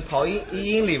 就是跑一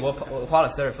英里，我花了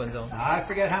12分钟。 Now, I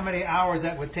forget how many hours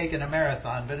that would take in a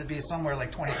marathon, but it'd be somewhere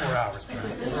like 24 hours.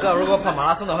 我不知道如果跑马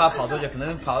拉松的话跑多久，可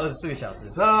能跑24个小时。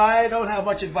 So I don't have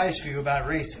much advice for you about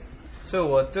racing. 所以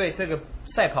我对这个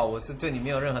赛跑，我是对你没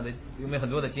有很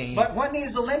多的建议。 But when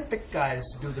these Olympic guys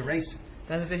do the racing,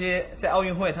 但是这些在奥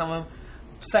运会他们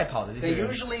赛跑的这些 they 人，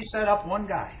 usually set up one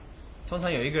guy, 通常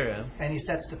有一个人， and he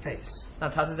sets the pace. 那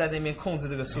他是在那边控制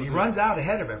这个 And 速 he 度， runs out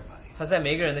ahead of everybody, 他在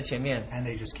每一个人的前面， and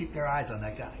they just keep their eyes on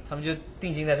that guy. 他们就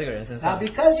定睛在这个人身 Now, 上。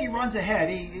 because he runs ahead,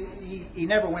 he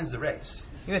never wins the race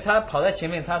因为他跑在前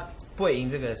面，他不会赢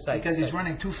这个赛， because he's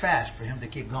running too fast for him to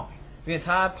keep going. 因为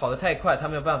他跑得太快，他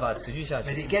没有办法持续下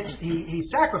But 去。 he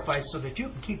sacrificed so that you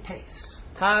can keep pace.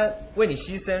 他为你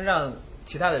牺牲，让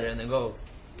其他的人能够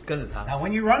跟着他。 Now,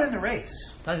 when you run in the race,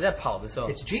 当你在跑的时候，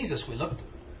 it's Jesus we look to.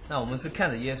 那我们是看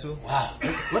着耶稣， Wow,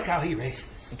 look how he races.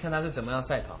 你看他是怎么样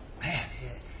赛跑， Man,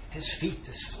 his feet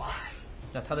just fly.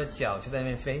 那他的脚就在那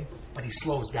边飞， But he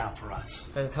slows down for us.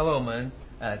 但是他为我们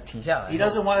停下 He 来，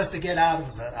 doesn't want us to get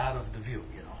out of the view,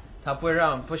 you know. 他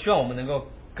不希望我们能够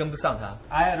跟不上他。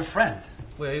 I had a friend.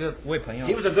 我有一位朋友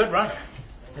He，was a good runner.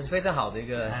 他是非常好的一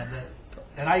个，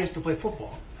 And I used to play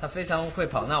football. 他非常会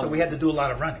跑。那 So 我 we had to do a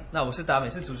lot of running. 那我是打美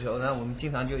式足球，那我们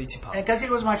经常就一起跑， And because he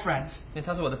was my friend, 因为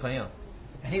他是我的朋友，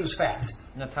 and he was fast,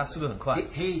 那他速度很快，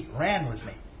 he ran with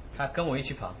me. 他跟我一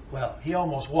起跑。 Well, he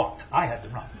almost walked. I had to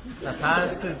run. 那他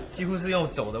是几乎是用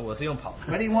走的，我是用跑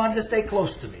的。 But he wanted to stay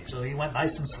close to me, so he went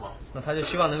nice and slow. 那他就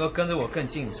希望能够跟着我更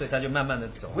近，所以他就慢慢的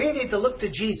走。 We need to look to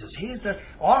Jesus. He's the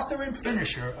author and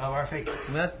finisher of our faith.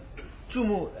 我们要注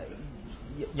目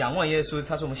仰望耶稣，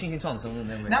他是我们信心创始的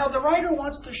那位。 Now, the writer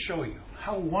wants to show you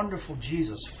how wonderful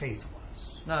Jesus' faith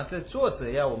was. 那这作者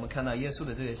要我们看到耶稣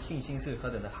的这个信心是何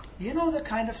等的好。 You know the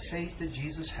kind of faith that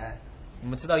Jesus had? 我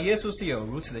们知道耶稣是有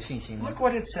如此的信心的。 Look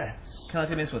what it says. 看到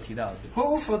这边所提到的，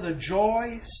 Who for the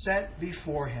joy set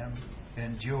before him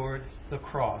endured the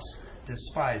cross,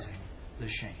 despising the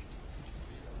shame.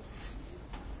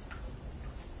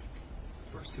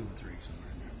 verse 2 and 3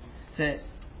 somewhere in there. 在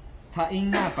他因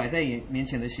那摆在面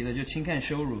前的喜乐，就轻看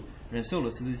羞辱，忍受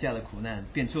了十字架的苦难，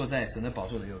便坐在神的宝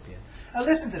座的右边。Now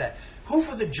listen to that. Who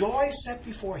for the joy set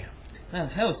before him. 那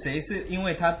还有谁是因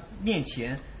为他面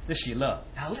前的喜乐？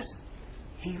 Now listen.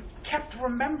 He kept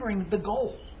remembering the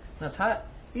goal. 那他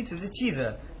一直是记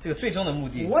着这个最终的目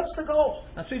的。What's the goal?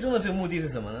 那最终的这个目的是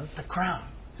什么呢？ The crown.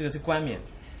 这个是冠冕。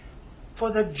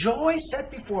For the joy set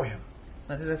before him.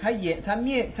 那这是他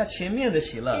前面的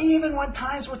喜乐。Even when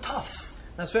times were tough.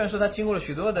 那虽然说他经过了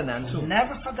许多的难处，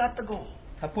 Never forgot the goal.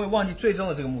 他不会忘记最终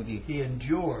的这个目的。 He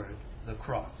endured the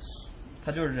cross.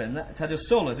 他就忍了，他就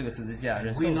受了这个十字架，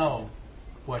忍受 We 了。 know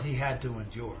what he had to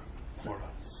endure for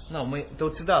us. 那我们都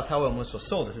知道他为我们所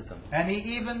受的是什么。 And he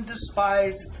even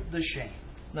despised the shame.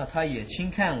 那他也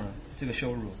轻看了这个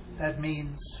羞辱。 That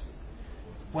means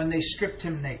when they stripped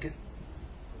him naked,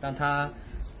 当他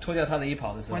脱掉他的衣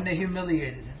袍的时候， when they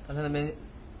humiliated him, 当他在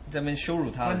那边羞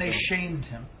辱他 when 的 they 时候， shamed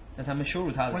him, 让他们羞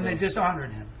辱他的 when they 时候， dishonored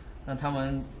him, 让他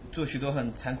们做许多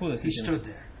很残酷的事 he 情 stood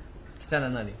there, 站在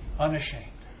那里，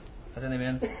 unashamed, 他在那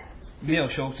边没有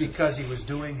羞耻， because he was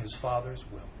doing his Father's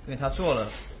will. 因为他做了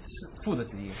父的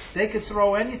旨意。 They could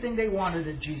throw anything they wanted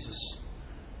at Jesus,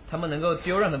 他们能够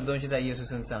丢任何的东西在耶稣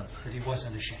身上， but he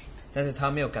wasn't ashamed, 但是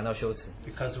他没有感到羞耻，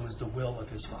 because it was the will of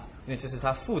his Father. 因为这是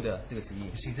他父的这个旨意。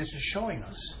 You see, this is showing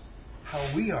us how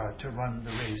we are to run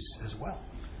the race as well.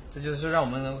 这就是说让我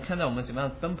们能够看到我们怎么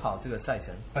样奔跑这个赛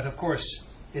程。 But of course,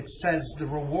 it says the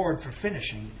reward for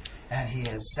finishing, and he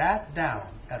has sat down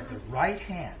at the right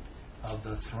hand of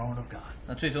the throne of God.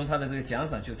 那最终他的这个奖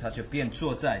赏就是他就便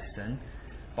坐在神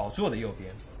宝座的右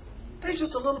边。 There's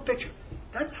just a little picture.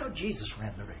 That's how Jesus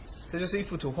ran the race. 这就是一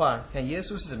幅图画，看耶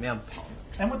稣是怎么样跑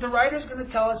的。 And what the writer's going to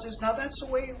tell us is now that's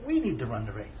the way we need to run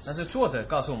the race. 那这作者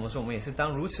告诉我们说，我们也是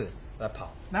当如此来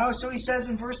跑。 Now, so he says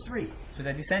in verse 3, 所以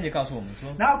在第3节告诉我们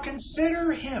说， now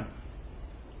consider him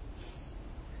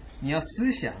你要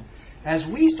思想， as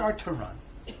we start to run.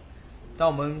 当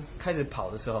我们开始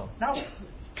跑的时候， Now,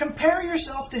 compare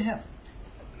yourself to him.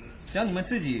 只要你们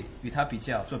自己与他比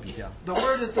较，做比较， The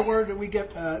word is the word that we get,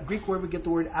 Greek word we get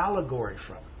the word allegory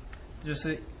from. 就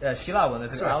是希腊文的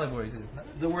这个 Sorry. allegory 是，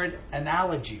 The word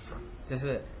analogy from. 就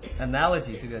是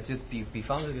analogy 这个就比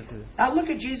方这个字。 Now look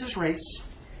at Jesus' race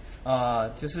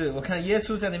就是我看耶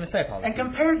稣在那边赛跑的 and 时候，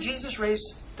 compare Jesus'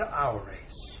 race to our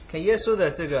race. 看耶稣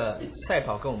的这个赛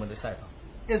跑跟我们的赛跑，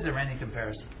 Is there any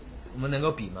comparison? 我们能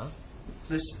够比吗？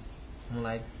 Listen. 我们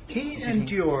来 He 仔细听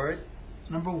endured,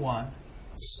 number one,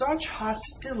 such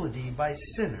hostility by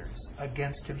sinners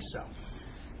against himself.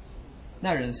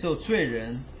 那忍受罪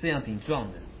人这样顶撞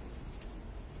的，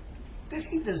 Did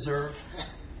he deserve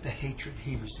the hatred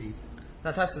he received?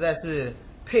 那他实在是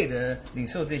配得领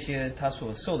受这些他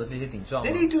所受的这些顶撞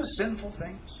吗 Did he do sinful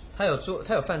things? 他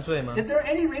有犯罪吗？ Is there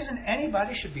any reason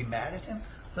anybody should be mad at him?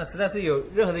 那实在是有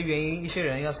任何的原因，一些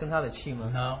人要生他的气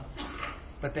吗？ No.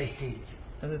 But they hated him.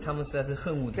 但是他们实在是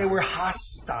恨恶他 They，were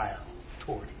hostile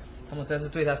toward him. 他们实在是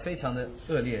对他非常的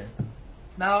恶劣。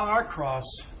 Now our cross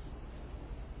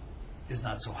is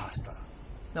not so hostile.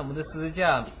 那我们的十字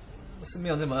架是没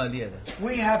有那么恶劣的，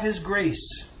 We have his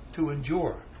grace to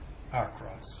endure our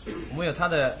cross. 我们有他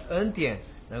的恩典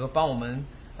能够帮我们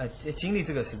经历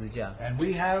这个十字架， And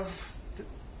we have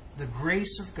the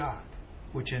grace of God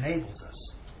which enables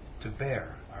us to bear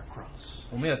our cross.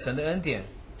 我们有神的恩典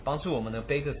帮助我们能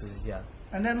背这十字架。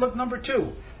 And then look number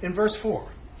 2 in verse 4.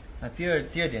 那第二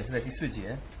点是在第4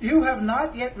节， You have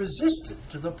not yet resisted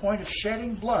to the point of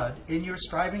shedding blood in your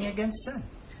striving against sin.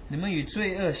 你们与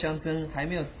罪恶相争，还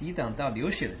没有抵挡到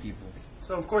流血的地步。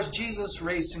 So of course Jesus'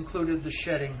 race included the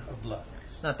shedding of blood.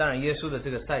 那当然，耶稣的这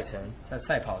个赛程、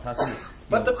赛跑，它是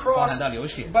But the 包含 cross 到流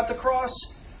血。 but the cross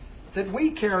that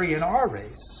we carry in our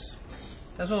race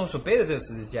但是我们所背的这个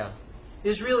十字架，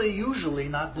 is really usually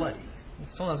not bloody,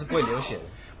 通常是不会流血的，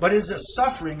 but is a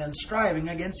suffering and striving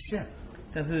against sin.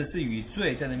 但是是与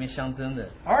罪在那边相争的。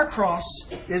 Our cross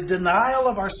is denial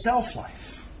of our self-life,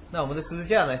 那我们的十字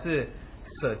架呢，是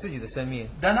舍自己的生命。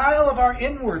 denial of our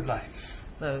inward life.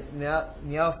 那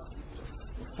你要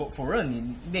否认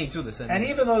你内住的生 And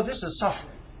命。 even though this is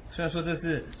suffering, 虽然说这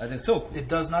是这个受苦，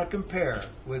 it does not compare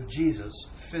with Jesus'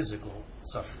 physical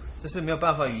suffering. 这是没有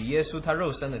办法与耶稣他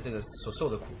肉身的这个所受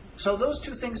的苦。 So those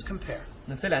two things compare.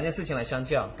 那这两件事情来相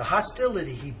较， The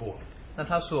hostility he bore, 那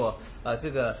他所这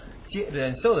个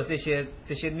忍受的这些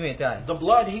虐待， the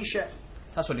blood he shed.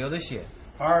 他所流的血，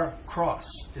 Our cross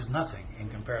is nothing in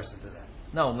comparison to that.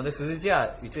 那我们的十字架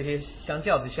与这些相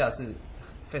较之下是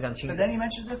非常轻 But 省 then。he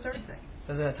mentions the third thing.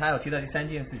 但是他有提到第3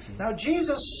件事情。 Now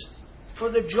Jesus, for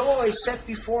the joy set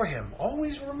before him,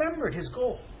 always remembered his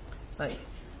goal.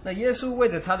 那那耶稣为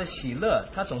着他的喜乐，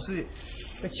他总是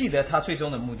会记得他最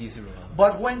终的目的是如何。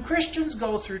But when Christians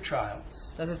go through trials,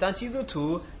 但是当基督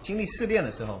徒经历试炼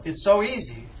的时候， it's so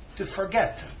easy to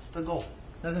forget the goal.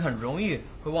 那是很容易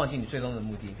会忘记你最终的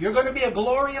目的。 You're going to be a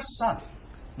glorious son.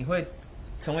 你会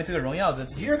成为这个荣耀的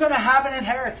子， You're going to have an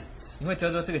inheritance. 你会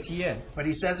得着这个基业。 But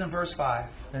he says in verse 5,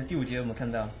 但是第5节我们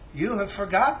看到， you have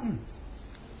forgotten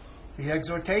the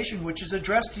exhortation which is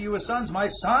addressed to you as sons. My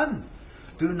son,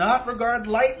 do not regard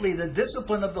lightly the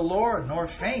discipline of the Lord, nor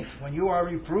faint when you are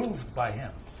reproved by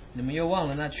him. 你们又忘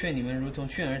了那劝你们如同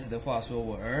劝儿子的话，说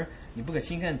我儿，你不可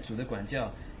轻看主的管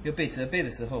教，又被责备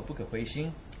的时候不可灰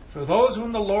心。 For those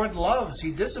whom the Lord loves,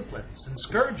 he disciplines and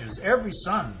scourges every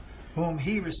son whom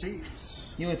he receives.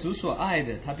 因为主所爱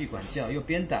的，他必管教，又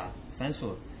鞭打凡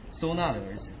所收纳的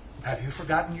儿子。 Have you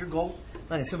forgotten your goal?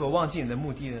 那你是否忘记你的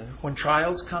目的呢？ When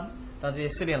trials come, 当这些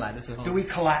试炼来的时候， do we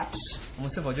collapse? 我们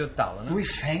是否就倒了呢 Do？ we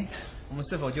faint? 我们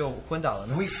是否就昏倒了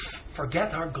Do 呢？ we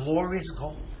forget our glorious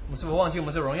goal? 我们是否忘记我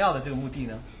们这荣耀的这个目的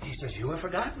呢？ He says, you have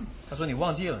forgotten. 他说你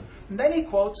忘记了。 And then he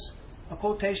quotes a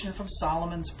quotation from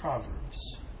Solomon's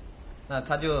Proverbs. 那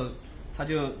他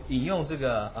就引用这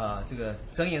个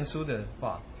箴言书的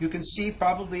话。 You can see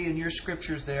probably in your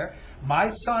scriptures there, my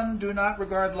son, do not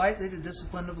regard lightly the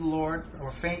discipline of the Lord,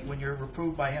 or faint when you're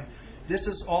reproved by him. This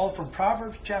is all from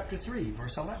Proverbs chapter 3,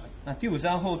 verse 11. 那第5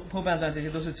章后半段，这些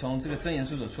都是从这个箴言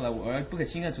书所出来。我儿不可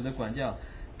轻看主的管教，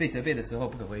被责备的时候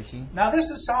不可灰心。 Now this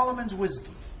is Solomon's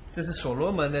wisdom, 这是所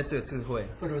罗门的这个智慧，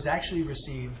 but it was actually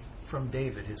received from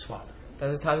David, his father. 但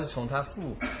是他是从他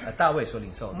父大卫所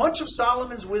领受的。 Much of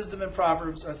Solomon's wisdom and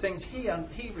Proverbs are things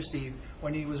he received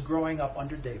when he was growing up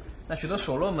under David. 那许多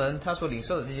所罗门他所领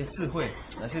受的这些智慧，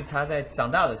那是他在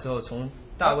长大的时候从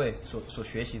大卫所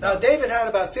学习 Now 到的。 David had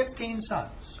about 15 sons,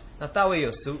 那大卫有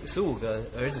15个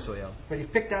儿子左右， but he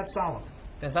picked out Solomon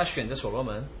但是他选择所罗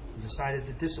门 and decided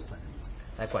to discipline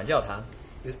him. 来管教他。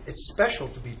 It's special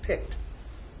to be picked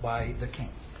by the king.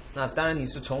 那当然你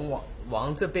是从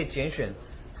王这被拣选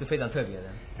是非常特别的。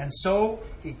 And so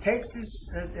he takes this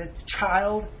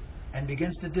child and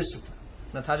begins to discipline.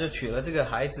 那他就娶了这个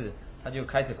孩子，他就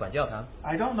开始管教他。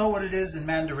 I don't know what it is in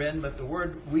Mandarin, but the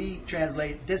word we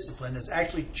translate discipline is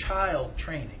actually child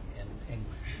training in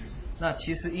English. 那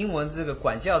其实英文这个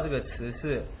管教这个词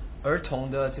是儿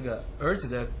童的这个儿子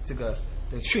的这个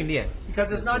的训练，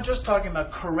 Because it's not just talking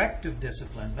about corrective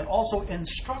discipline, but also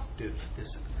instructive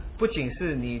discipline. 不仅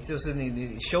是你就是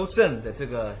你修正的这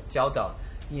个教导，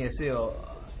你也是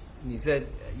你在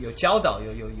有教导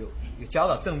有教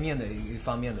导正面的一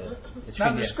方面的 Now 训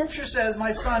the 练。 scripture says,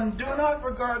 my son, do not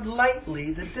regard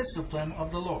lightly the discipline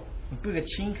of the Lord. 你不可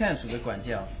轻看主的管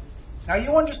教， Now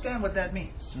you understand what that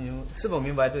means. 你是否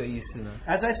明白这个意思呢？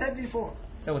 As I said before,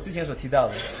 在我之前所提到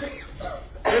的，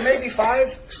 there may be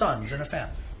 5 sons in a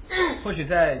family. 或许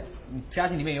在你家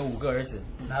庭里面有5个儿子，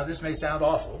 Now this may sound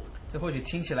awful, 这或许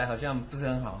听起来好像不是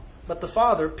很好， but the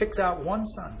father picks out one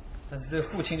son. 但是这个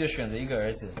父亲就选择一个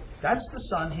儿子， That's the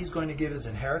son he's going to give his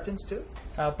inheritance to.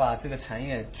 他要把这个产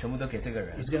业全部都给这个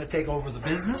人， He's going to take over the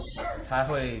business, 他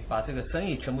会把这个生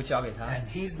意全部交给他。 and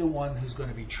he's the one who's going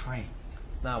to be trained.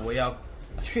 那我要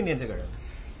训练这个人。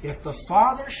 If the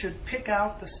father should pick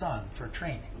out the son for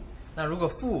training, 那如果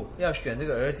父要选这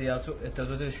个儿子要得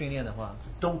做这个训练的话，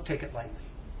 don't take it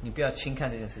lightly. 你不要轻看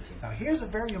这件事情。 Now here's a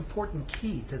very important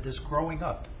key to this growing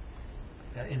up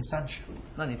in sonship.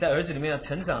 那你在儿子里面的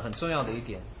成长很重要的一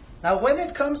点。 Now when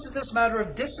it comes to this matter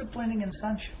of disciplining in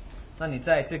sonship, 那你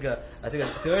在这个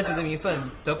得儿子的名分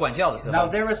得管教的时 now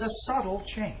候， there is a subtle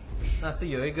change. 那是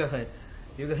有一个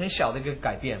很小的一个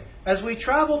改变。 As we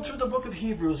traveled through the book of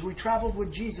Hebrews, we traveled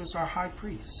with Jesus, our high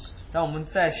priest. 当我们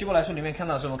在希伯来书里面看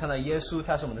到的时候，我们看到耶稣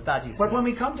他是我们的大祭司。 But when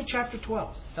we come to chapter 12,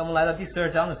 当我们来到第12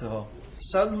章的时候，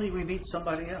 suddenly we meet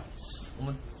somebody else, 我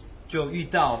们就遇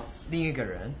到另一个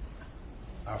人，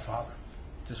 our Father,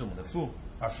 就是我们的父，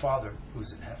 our Father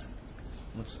who's in heaven.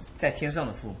 我们在天上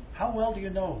的父。 How well do you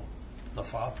know the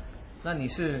Father? 那你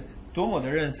是多么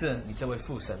的认识你这位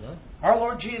父神呢？ Our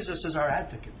Lord Jesus is our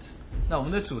advocate, 那我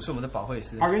们的主是我们的保惠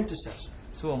师， our intercessor,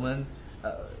 是我们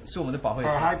的保惠师，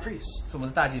 our high priest. 是我们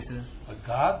的大祭司。 But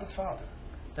God the Father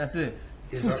但是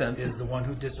is, 父神 is the one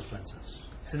who disciplines us.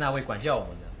 是那位管教我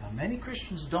们的。 Now many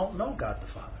Christians don't know God the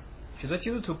Father. 许多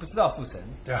基督徒不知道父神，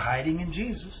 They're hiding in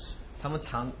Jesus. 他们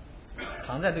藏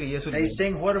在这个耶稣里 They 面。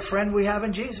 sing, what a friend we have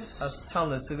in Jesus. 他唱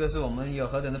的诗歌是我们有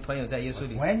何等的朋友在耶稣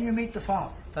里。 When you meet the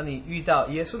Father, 当你遇到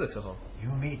耶稣的时候，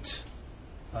 you meet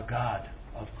a God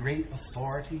of great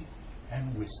authority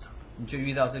and wisdom. 你就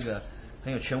遇到这个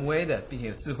很有权威的，并且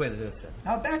有智慧的这个神。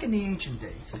 Now back in the ancient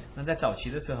days, 那在早期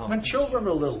的时候， when children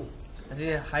were little, 那这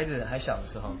些孩子还小的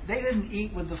时候， they didn't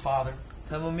eat with the Father.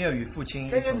 他们没有与父亲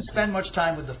一 They 同 didn't spend much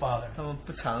time with the father. 他们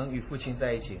不常与父亲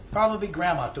在一起， Probably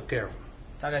grandma took care of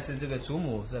them 大概是这个祖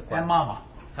母在 and 管， mama.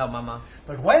 还有妈妈。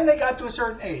 But when they got to a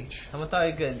certain age, 他们到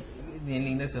一个年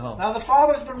龄的时候， now the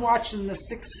father's been watching the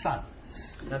 6 sons.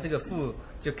 那这个父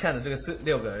就看着这个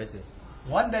6个儿子，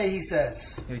 One day he says,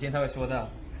 有一天他会说到，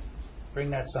 bring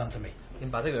that son to me. 你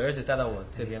把这个儿子带到我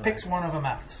这边来， Picks one of them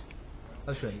out.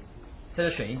 他就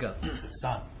选一个， He says,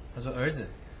 son, 他说儿子，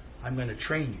 I'm going to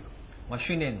train you 我要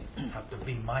训练你， how to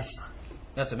be my son.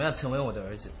 要怎么样成为我的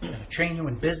儿子。 I'm going to train you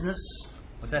in business,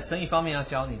 我在生意方面要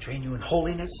教你， train you in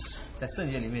holiness, 在圣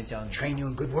洁里面教你， train you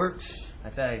in good works, 还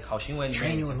在好行为里 train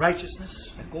面 you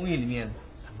in，righteousness. 在公义里面，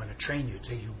 I'm going to train you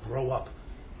till you grow up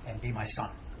and be my son.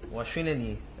 我要训练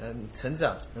你，成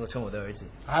长能够成为我的儿子。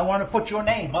 I want to put your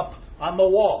name up on the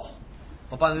wall.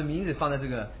 我把你的名字放在这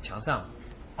个墙上。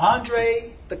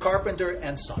 Andre the carpenter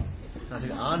and son. 那这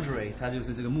个 Andre 他就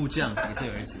是这个木匠，也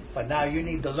是儿子。 But now you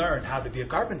need to learn how to be a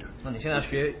carpenter. 那你现在要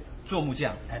学做木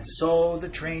匠， And so the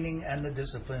training and the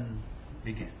discipline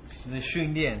begins. 你的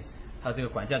训练还有这个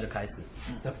管教就开始。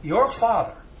 Your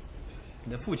father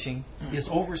你的父亲 is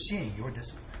overseeing your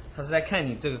discipline. 他是在看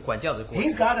你这个管教的过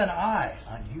He's 程， got an eye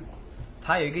on you.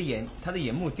 他有一个他的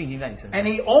眼目定睛在你身上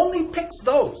And，he only picks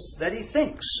those that he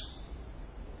thinks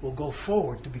will go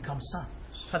forward to become sons.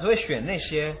 他只会选那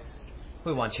些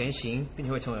会往前行并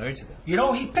且会成为儿子的。 You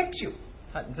know, he picks you.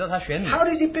 你知道他选你， How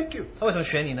does he pick you? 他为什么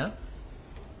选你呢？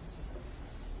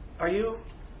 Are you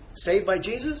saved by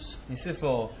Jesus? 你是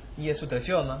否因耶稣得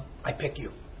救呢？ I pick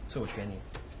you. 是我选你，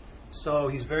 So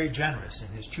he's very generous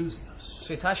in his choosing us.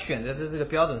 所以他选择的这个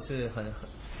标准是很，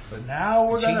 But now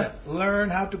we're going to learn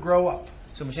how to grow up.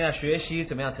 所以我们现在学习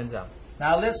怎么样成长。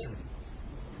 Now listen.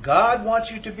 God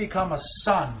wants you to become a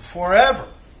son forever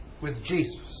with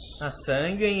Jesus. 那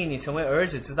神愿意你成为儿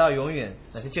子，直到永远，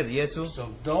那是借着耶稣。 So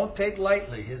don't take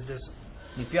lightly his discipline.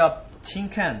 你不要轻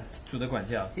看主的管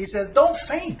教。 He says, don't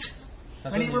faint 他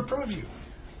when 说 he 你， reproves you.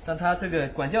 当他这个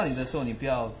管教你的时候，你不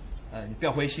要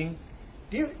灰心。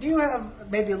 Do you have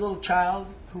maybe a little child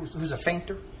who's a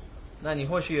fainter? 那你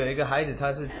或许有一个孩子，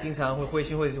他是经常会灰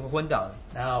心，会昏倒的。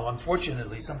 Now,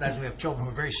 unfortunately, sometimes we have children who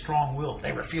are very strong-willed.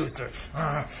 They refuse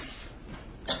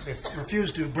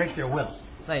to break their will.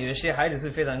 那有一些孩子是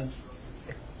非常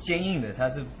坚硬的，他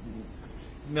是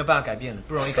没有办法改变的，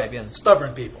不容易改变的，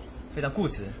 Stubborn people. 非常固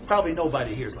执。 Probably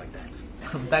nobody here is like that.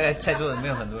 我们大概在座的没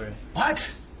有很多人， What?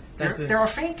 That's There, it. there are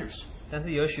fainters. 但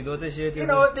是有许多这些就 You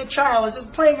是 know, the child is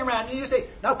just playing around, and you say,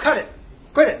 "Now cut it,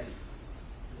 quit it,"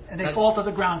 and they That- fall to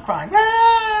the ground crying.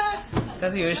 Ah! 但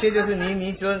是有一些就是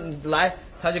你说你来，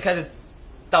他就开始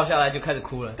倒下来，就开始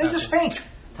哭了， They just faint.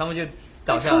 他们就 They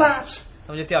倒下来， collapse.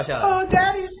 他们就掉下来。 Oh,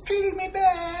 Daddy's treating me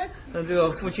bad. 那这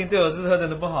个父亲对我是何等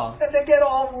的不好， And they get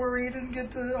all worried and get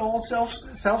all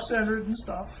self-centered and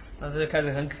stuff. 那就开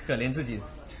始很可怜自己，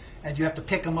 And you have to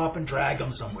pick them up and drag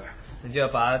them somewhere. 你就要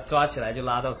把他抓起来，就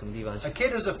拉到什么地方去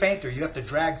A。kid who's a fainter, you have to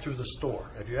drag through the store.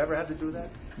 Have you ever had to do that?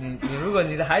 你如果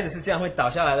你的孩子是这样会倒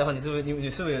下来的话，你是不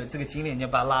是有这个经验？你要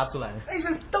把他拉出来。 He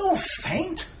says, "Don't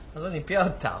faint, 他说你不要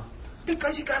倒，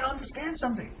 because you got to understand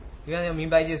something. 你要明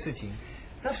白一件事情，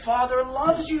 The Father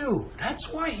loves you. That's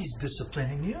why He's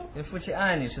disciplining you." 你父亲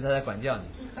爱你是他在管教你。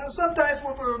 Now, sometimes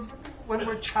when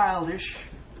we're childish,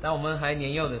 当我们还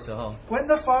年幼的时候， when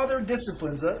the Father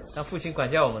disciplines us, 当父亲管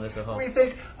教我们的时候， we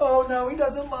think, "Oh no, He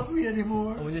doesn't love me 我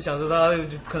anymore. 们就想说他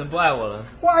就可能不爱我了。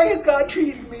 Why is God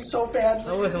treating me so 那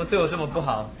badly?" 为什么对我这么不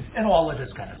好？ And all of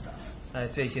this kind of stuff.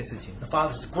 这一些事情， The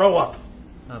Father says, "Grow up,"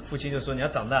 父亲就说你要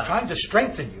长大， trying to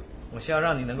strengthen you, 我需要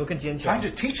让你能够更坚 trying 强， to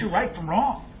teach you right from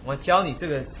wrong. 我教你这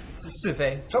个是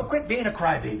非， So quit being a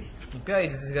crybaby 你不要一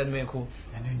直是在那边哭，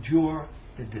 and endure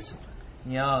the discipline.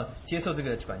 你要接受这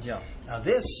个管教。 Now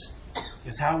this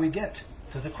is how we get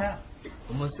to the crown.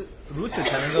 我们是如此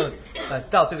才能够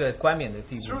到这个冠冕的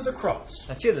地步 Through。the cross.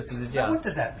 那借着十字 Now 架， what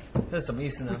does that mean? 那是什么意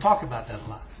思 We 呢？ talk about that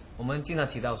a lot. 我们经常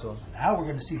提到说， Now we're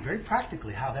going to see very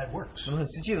practically how that works. 我们很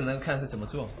实际的能看是怎么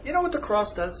做。 You know what the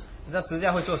cross does? 你知道十字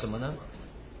架会做什么呢？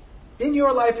 In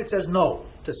your life it says no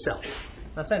to self,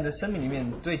 那在你的生命里面，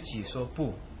你对己说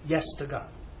不， yes to God.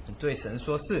 你对神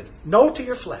说是， No to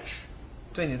your flesh,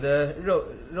 对你的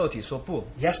肉体说不，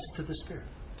 yes to the Spirit.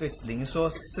 对灵说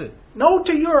是， No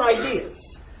to your ideas,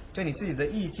 对你自己的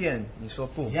意见你说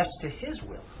不， yes to His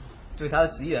will. 对他的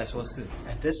旨意来说是。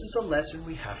 And this is a lesson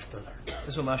we have to learn.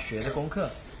 这是我们要学的功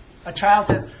课。 A child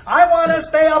says, "I want to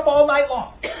stay up all night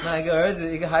long." 那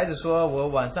一个孩子说，我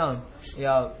晚上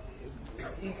要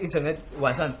一整个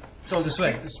晚上 So 不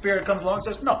睡。 the Spirit comes along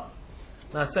and says, "No,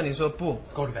 那圣灵说不，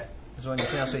 go to bed." 他说你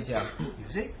现在睡觉， You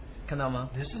see? 看到吗？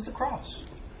 This is the cross.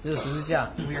 这是十字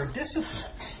架， We are disciplined.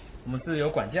 我们是有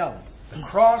管教的。 The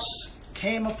cross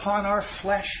came upon our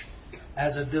flesh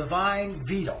as a divine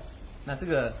veto. 那这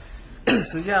个十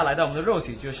字架来到我们的肉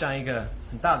体，就像一个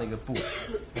很大的一个布。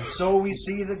And so we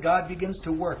see that God begins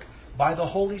to work by the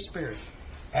Holy Spirit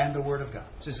and the Word of God.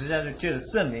 这十字架就借着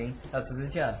圣灵到十字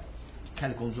架开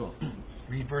始工作。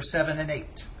Read verse 7 and 8.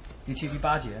 第7、第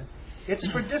8节。It's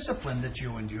for discipline that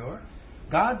you endure.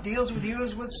 God deals with you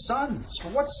as with sons. For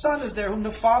what son is there whom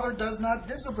the Father does not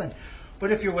discipline?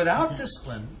 But if you're without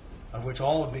discipline, of which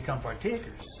all have become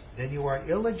partakers, then you are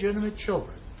illegitimate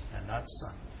children and not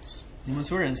sons. 你们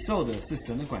所忍受的是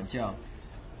神的管教，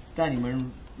待你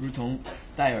们如同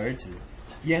待儿子。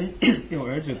焉有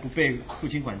儿子不被父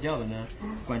亲管教的呢？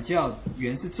管教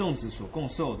原是众子所共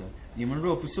受的。你们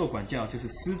若不受管教，就是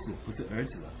私子，不是儿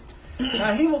子了。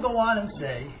Now he will go on and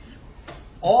say,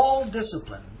 all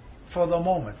discipline for the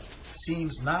moment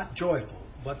seems not joyful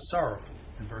but sorrowful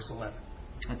in verse 11.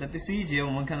 在第11节，我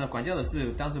们看到管教的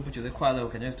事，当时不觉得快乐，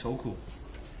感觉愁苦。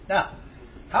Now,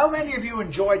 how many of you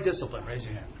enjoy discipline? Raise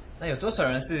your hand. 那有多少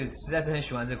人是实在是很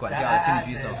喜欢这管教？请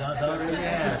你举手。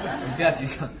你不要举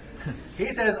手。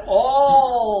He says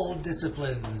all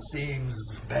discipline seems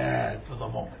bad for the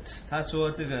moment. 他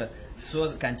说这个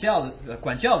管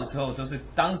教的时候，都是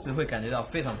当时会感觉到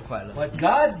非常不快乐。But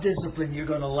God discipline, you're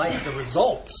going to like the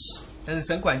results. 但是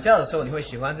神管教的时候，你会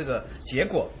喜欢这个结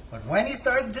果。But when He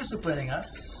starts disciplining us,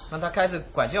 当他开始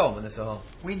管教我们的时候，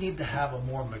 we need to have a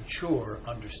more mature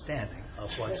understanding of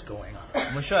what's going on.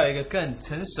 我们需要有一个更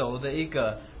成熟的一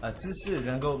个知识，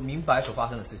能够明白所发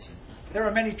生的事情。There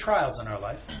are many trials in our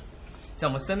life. 在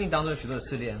我们生命当中有许多的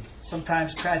试炼，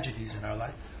 Sometimes tragedies in our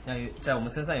life. 那在我们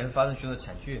身上也会发生许多的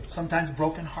惨剧， Sometimes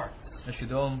broken hearts. 那许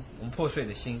多我们破碎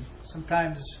的心，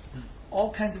 Sometimes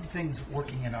all kinds of things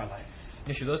working in our life.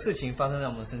 有许多事情发生在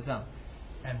我们身上，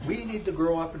 And we need to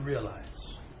grow up and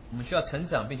realize 我们需要成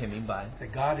长，并且明白，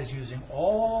 that God is using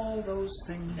all those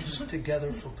things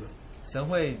together for good. 神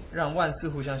会让万事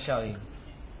互相效应，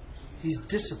 He's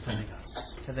disciplining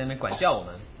us 他在那边管教我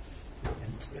们，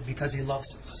 because He loves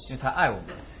us. 因为他爱我们。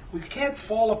 We can't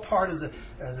fall apart as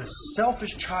a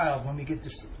selfish child when we get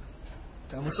disciplined.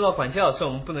 在我们受到管教的时候，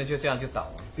我们不能就这样就倒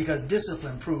了， Because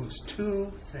discipline proves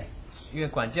two things. 因为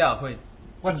管教会印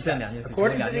What's 证 that? 两件事情。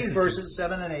 According to 两件 these 事情。 verses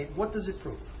 7 and 8, what does it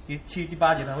prove? 第7、第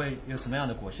8节它会有什么样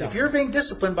的果效 If？you're being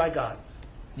disciplined by God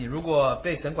你如果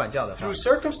被神管教的话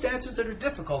through，circumstances that are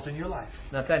difficult in your life,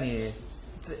 那在你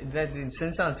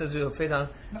身上，这是非常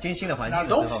艰辛的环境 now 的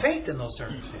时 don't 候， faint in those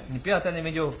circumstances. 你不要在那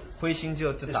边就灰心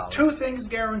就倒 There's 了。 two things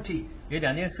guaranteed. 有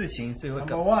两件事情是会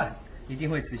Number one, 一定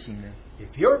会实行的。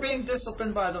 if you're being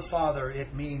disciplined by the Father, it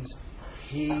means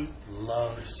He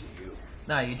loves you.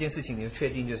 那有一件事情你就确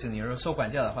定，就是你如果受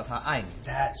管教的话，他爱你，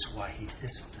 That's why He's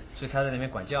disciplining. 所以他在那边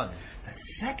管教你。 The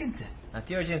second thing, 那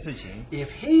第二件事情， if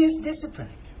He is disciplining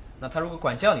you, 那他如果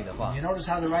管教你的话 you， notice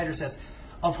how the writer says,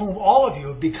 of whom all of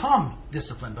you have become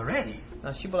disciplined already.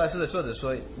 那希伯来书的作者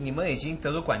说，你们已经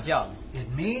得了管教， It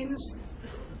means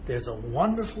there's a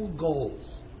wonderful goal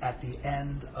at the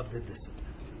end of the discipline.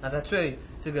 那在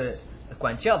这个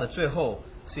管教的最后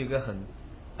是一个很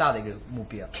大的一个目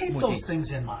标 Keep 目 those 的。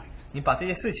 things in mind. 你把这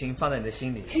些事情放在你的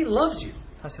心里， He loves you.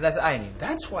 他实在是爱你的，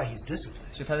 That's why He's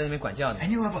disciplining. 所以他在那边管教你。 And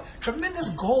you have a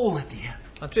tremendous goal at the end.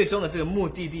 那最终的这个目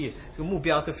的地，这个目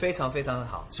标是非常非常的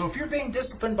好。 So if you're being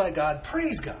disciplined by God,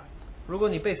 praise God 如果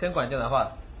你被神管教的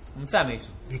话，我们赞美主，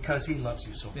 because He loves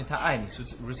you so 因为 much. 他爱你，是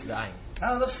如此的爱你。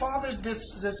 Now, the Father's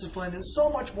discipline is so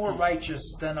much more righteous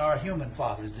than our human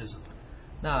Father's discipline.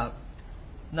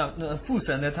 那父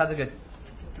神呢？他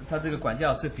这个管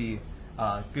教是比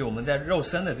我们在肉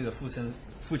身的这个父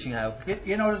亲还要。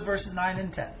 You notice verses 9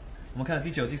 and 10. 我们看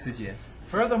第9、第10节。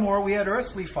 Furthermore, we had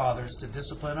earthly fathers to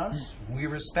discipline us. We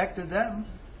respected them.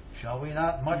 Shall we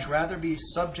not much rather be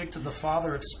subject to the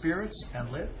Father of spirits and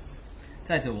live?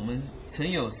 再者，我们曾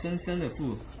有生身的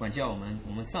父管教我们，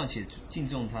我们尚且敬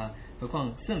重他，何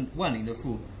况圣万灵的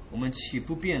父，我们岂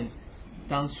不便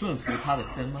当顺服他的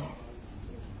身吗？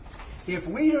 If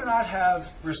we do not have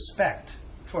respect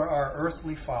for our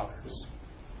earthly fathers,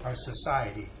 our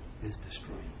society is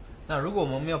destroyed. 那如果我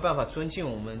们没有办法尊敬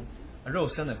我们肉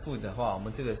身的父的话，我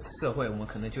们这个社会，我们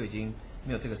可能就已经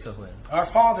没有这个社会了。 Our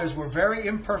fathers were very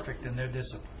imperfect in their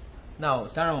discipline. 那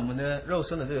当然，我们的肉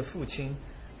身的这个父亲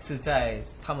是在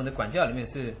他们的管教里面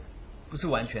是不是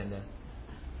完全的？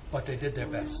 But they did their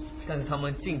best. 但是他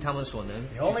们尽他们所能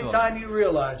去 The only 做。 time you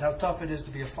realize how tough it is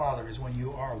to be a father is when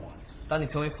you are one. 当你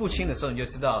成为父亲的时候，你就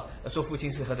知道做父亲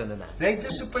是何等的难。 They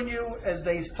discipline you as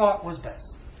they thought was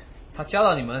best. 他教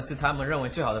导你们是他们认为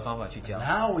最好的方法去教。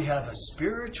 Now we have a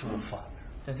spiritual father.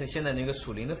 但是现在那个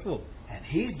属灵的父， And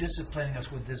he's disciplining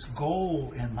us with this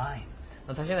goal in mind.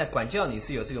 那他现在管教你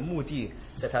是有这个目的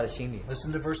在他的心里。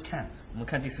 Listen to verse 10. 我们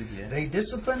看第10节， They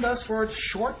disciplined us for a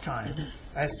short time,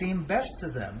 as seemed best to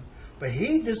them, but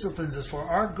He disciplines us for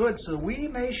our good, so we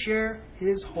may share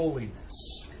His holiness.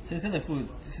 深深的父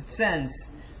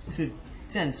是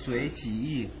暂随己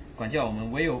意管教我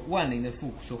们，唯有万灵的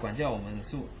父所管教我们，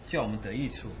是叫我们得益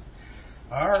处。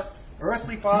 Our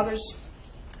earthly fathers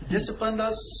disciplined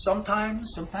us sometimes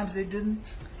they didn't.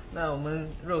 那我们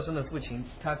肉身的父亲，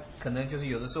他可能就是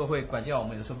有的时候会管教我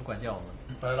们，有的时候不管教我们。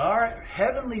 But our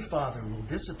heavenly Father will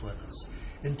discipline us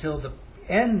until the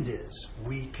end is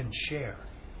we can share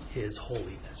His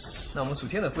holiness. 那我们属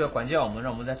天的父要管教我们，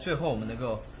让我们在最后我们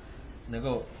能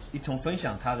够一同分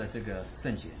享他的这个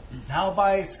圣洁。 Now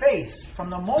by faith, from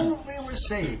the moment we were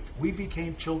saved, we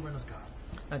became children of God.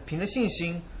 那凭着信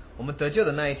心，我们得救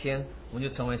的那一天，我们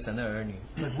就成为神的儿女。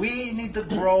 But we need to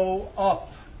grow up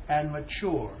and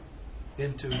mature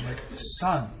into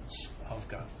sons of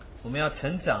God. 我们要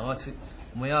成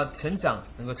长，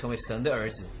能够成为神的儿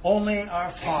子。 Only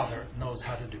our Father knows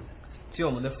how to do that. 只有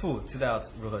我们的父知道要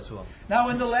如何做。 Now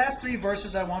in the last 3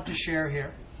 verses I want to share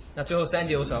here, 那最后3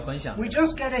节我所要分享的 we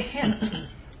just get a hint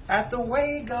at the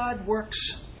way God works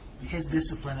His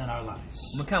discipline in our lives.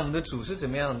 我们看我们的主是怎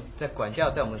么样在管教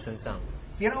在我们身上。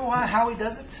 You know how He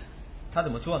does it? 他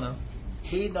怎么做呢？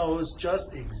 He knows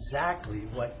just exactly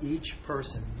what each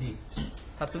person needs.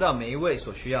 他知道每一位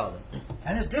所需要的，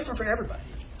 And it's different for everybody.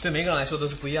 对每个人来说都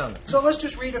是不一样的。 So let's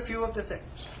just read a few of the things.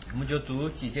 我们就读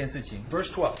几件事情。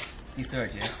 Verse 12. 第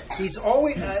12节， He's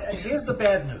always, here's the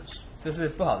bad news. 这是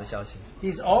不好的消息。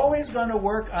 He's always going to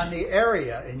work on the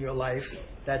area in your life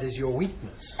that is your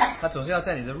weakness. 他总是要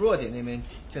在你的弱点那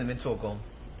边做工。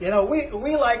 You know,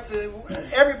 we like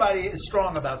everybody is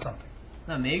strong about something.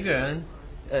 那每一个人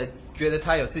觉得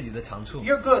他有自己的长处，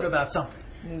 You're good about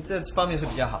something. 这方面是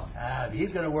比较好。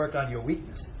 He's going to work on your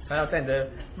weaknesses. 他要在你的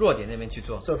弱点那边去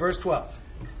做。 So verse 12.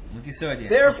 我们第12节，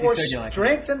 Therefore 第12节来看。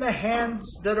 strengthen the hands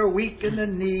that are weak and the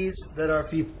knees that are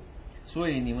feeble. 所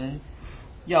以你们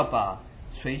要把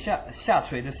下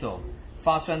垂的手、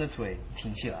发酸的腿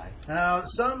挺起来。 Now,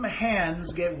 some hands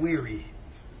get weary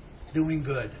doing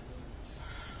good.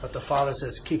 But the Father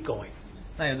says, keep going.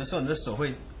 那有的时候你的手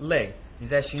会累，你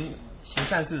在行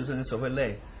善事的时候，你的手会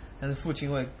累，但是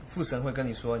父神会跟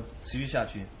你说，持续下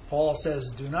去。 Paul says,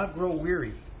 do not grow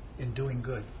weary in doing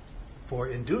good, for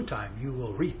in due time you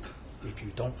will reap if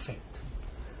you don't faint.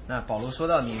 那保罗说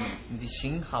到你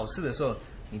行好事的时候，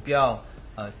你不要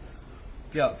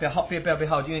被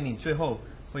耗，因为你最后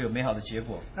会有美好的结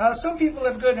果。 Now, some people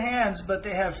have good hands, but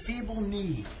they have feeble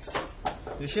knees.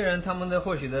 有些人他们的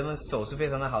或许他们手是非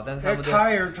常的好，但是他 They're 们的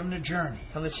tired from the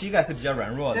journey. 膝盖是比较软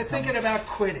弱的。 They're thinking about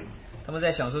quitting. 他们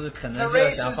在想说是可 The 能就要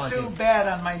race 想要 is 放弃。 too bad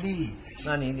on my knees.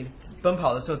 那你奔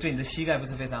跑的时候，对你的膝盖不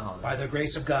是非常好的。 By the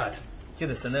grace of God, 借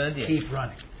着神的恩典， keep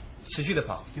running. 持续的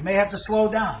跑。 You may have to slow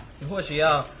down. 你或许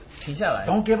要停下来，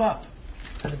 Don't give up.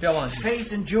 但是不要忘记 Faith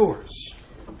endures.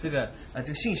 这个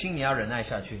信心，你要忍耐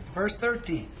下去。 Verse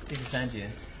 13. 第13节，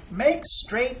 Make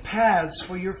straight paths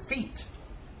for your feet,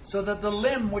 so that the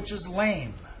limb which is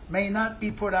lame may not be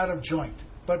put out of joint,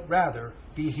 but rather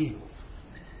be healed.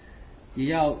 也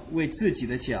要为自己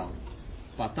的脚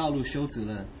把道路修直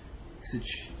了，使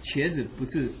瘸子不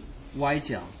致歪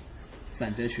脚，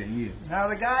反得痊愈。 Now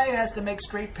the guy has to make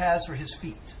straight paths for his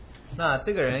feet. 那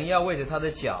这个人要为着他的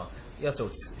脚，要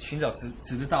寻找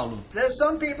直的道路。 There's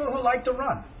some people who like to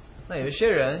run, 那有一些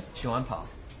人喜欢跑，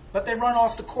 but they run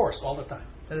off the course all the time.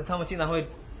 但是他们经常会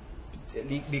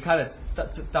离开了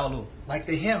道路。 Like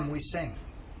the hymn we sing,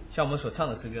 像我们所唱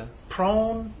的诗歌，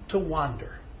 prone to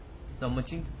wander. 那我们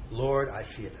Lord, I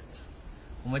feel it.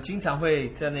 我们经常会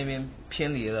在那边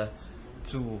偏离了。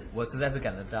主，我实在是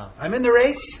赶得到。 I'm in the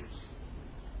race,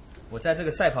 我在这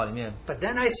个赛跑里面， but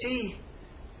then I see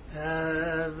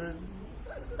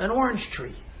an orange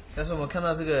tree. 但是我们看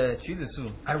到这个橘子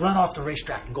树， I run off the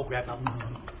racetrack and go grab it.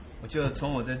 我就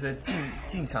从我的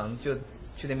进场就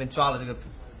去那边抓了这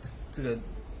个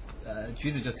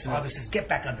橘子就吃了 Father。says, get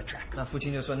back on the track. 那父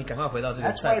亲就说：“你赶快回到这个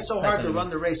That's 赛 why it's so 赛 hard 场 to 里 run 面。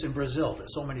 the race in Brazil.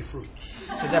 There's so many fruit.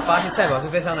 所以在巴西赛跑是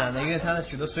非常难的，因为它的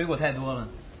许多水果太多了。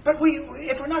 But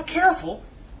if we're not careful,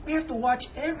 we have to watch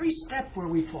every step where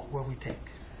we take,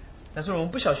 但是我们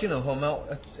不小心的话，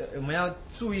我们要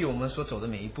注意我们所走的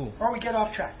每一步， or we get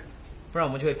off track. 不然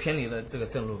我们就会偏离了这个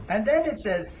正路。 And then it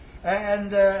says,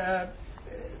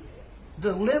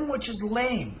 the limb which is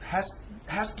lame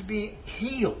has to be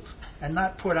healed and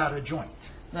not put out of joint.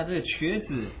 那这个瘸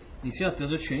子，你是要得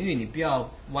着痊愈，你不要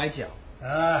歪脚。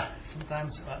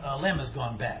 Sometimes a limb has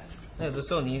gone bad. 那有的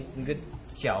时候你的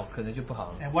脚可能就不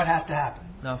好了。 And what has to happen?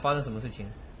 那发生什么事情？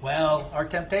 Well, our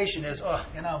temptation is, oh,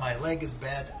 my leg is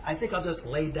bad. I think I'll just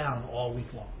lay down all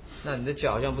week long. 那你的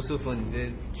脚好像不舒服，你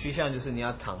的趋向就是你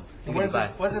要躺一个 What 礼 does 拜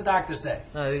the。what does the doctor say?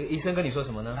 那医生跟你说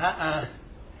什么呢？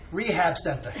 Rehab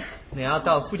center. 你要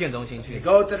到复健中心 You 去。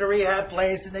 go to the rehab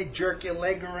place and they jerk your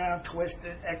leg around, twist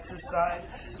it,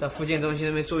 exercise. 到复健中心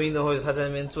那边做运动，或者他在那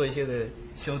边做一些的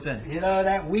修正。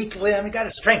 That weak limb, you got to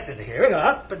strengthen it here. We go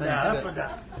up and 那 down, 你 up 这 and 个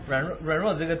down. 软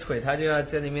弱的这个腿，他就要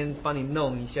在那边帮你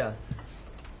弄一下。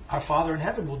 Our Father in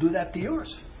heaven will do that to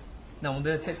yours. 那我们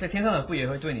的在天上的父也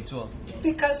会对你做，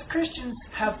 Because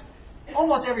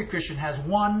almost every Christian has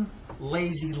one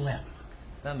lazy limb.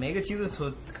 那每一个基督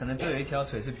徒可能都有一条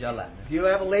腿是比较懒的， Do you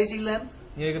have a lazy limb?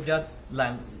 你有一个比较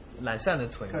懒散的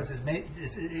腿， Because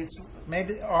it's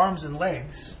maybe arms and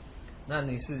legs. 那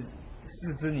你是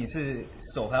四肢，你是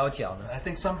手还有脚呢？ I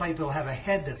think some people have a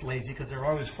head that's lazy because they're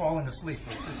always falling asleep.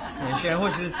 有些人或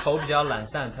者是头比较懒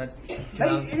散，他经 Hey, 常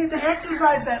you need to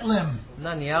exercise that limb.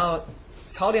 那你要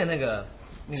操练那个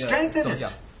Strengthen 手 it. 脚，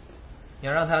你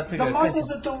要让他这 The 个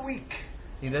muscles are too weak.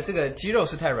 你的这个肌肉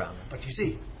是太软了。 But you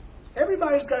see,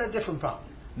 everybody's got a different problem.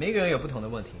 每个人有不同的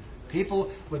问题， People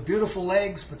with beautiful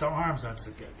legs, but their arms aren't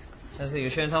so good. 但是有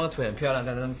些人他们腿很漂亮，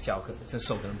但是他们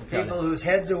手可能不漂 People 亮。 whose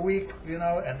heads are weak,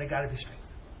 and they got to be straight.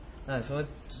 那什么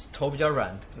头比较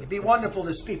软， It'd be wonderful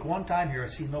to speak one time here and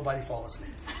see nobody fall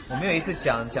asleep. 我们有一次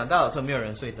讲到的时候，没有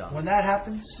人睡着。 When that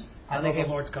happens, I know the Okay.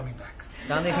 Lord's coming back.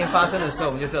 当那天发生的时候，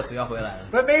我们就知道主要回来了。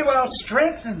 But meanwhile,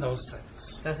 strengthen those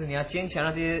things. 但是你要坚强，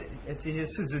让这些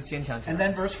四肢坚强起 And 来。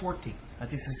 then verse 14. 啊，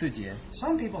第14节，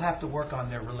 Some people have to work on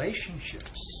their relationships.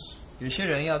 有些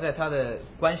人要在他的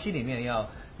关系里面要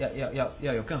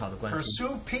有更好的关系。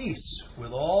 Pursue peace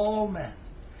with all men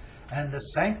and the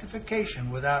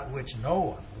sanctification without which no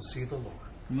one will see the Lord.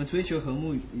 你们追求和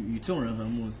睦，与众人和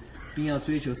睦，并要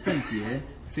追求圣洁，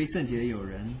非圣洁有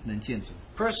人能见主。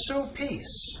 Pursue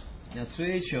peace. 要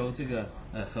追求这个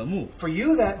和睦。 For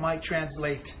you, that might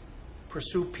translate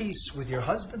pursue peace with your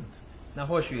husband. 那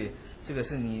或许这个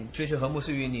是你追求和睦，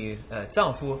是与你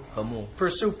丈夫和睦，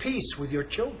 Pursue peace with your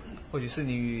children. 或许是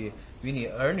你与你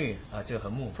儿女这个和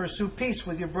睦， Pursue peace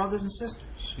with your brothers and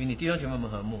sisters. 与你弟兄姐妹们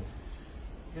和睦。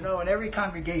 In every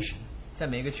congregation, 在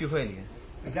每一个聚会里，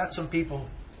 we got some people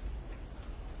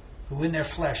who in their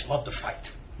flesh love to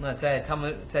fight. 那在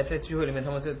聚会里面，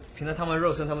平常他们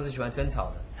肉身他们是喜欢争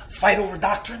吵的， Fight over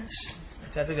doctrines.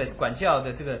 在这个管教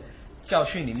的这个教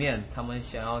训里面，他们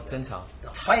想要争吵。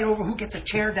 They'll fight over who gets a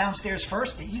chair downstairs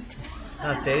first to eat.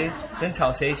 那谁争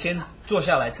吵谁先坐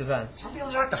下来吃饭？ Some people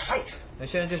like to fight. 有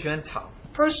些人就喜欢吵。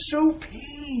 Pursue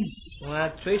peace. 我们要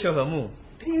追求和睦，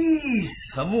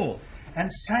 Peace 和睦 and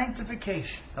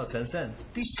sanctification. 还有成圣，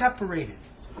 Be separated,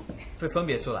 会分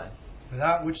别出来。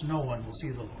 without which no one will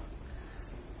see the Lord.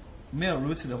 没有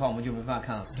如此的话，我们就没办法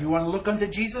看到 Do 神。 you want to look unto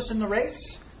Jesus in the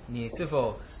race? 你是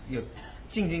否有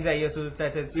静在耶稣在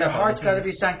这 Your 赛跑 heart's got to 的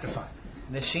be sanctified.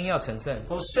 你的心要成圣，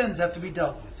 Those sins have to be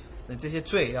dealt with. 那这些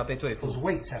罪要被对 Those 付，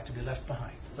 weights have to be left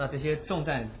behind. 那这些重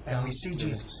担 And we see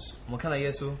Jesus. 我们看到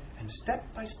耶稣， And step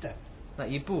by step, 那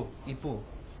一步一步，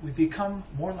 we become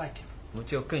more like Him 我们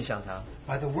就更像他。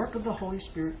 by the work of the Holy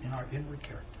Spirit in our inward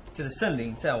character. 就是圣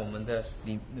灵在我们的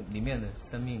里面的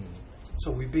生命里面，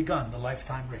 So we've begun the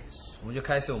lifetime race. 我们就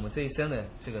开始我们这一生的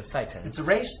这个赛程， It's a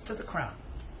race to the crown.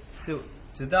 是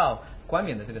直到冠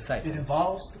冕的这个赛 It 程，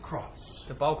 involves the cross,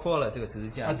 就包括了这个十字 a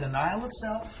架， denial of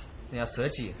self, 你要舍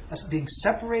己， that's being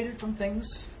separated from things,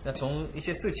 那从一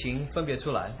些事情分别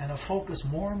出来， and a focus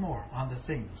more and more on the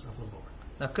things of the Lord.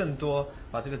 那更多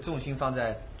把这个重心放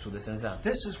在主的身上，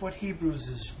 This is what Hebrews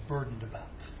is burdened about.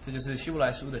 这就是希伯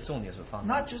来书的重点所放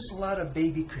的， Not just a lot of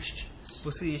baby Christians, 不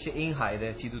是一些婴孩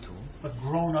的基督徒， but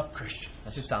grown up Christians,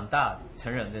 而是长大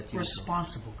成人的基督徒，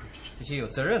 responsible Christians. 这些有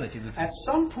责任的基督徒。 At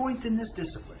some point in this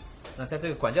discipline, 那在这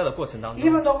个管教的过程当中，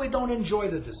 even though we don't enjoy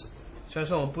the discipline, 虽然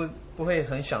说我们不会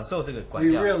很享受这个管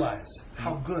we 教， realize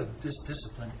how good this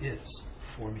discipline is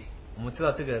for me. 我们知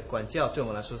道这个管教对我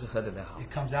们来说是何等的好，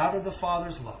 It comes out of the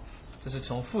Father's love. 这是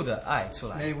从父的爱出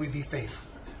来， May we be faithful.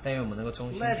 但愿我们能够忠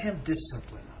心， Let Him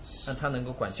discipline us 让他能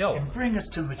够管教我们， and bring us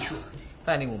to maturity.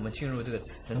 带领我们进入这个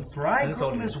The 成熟里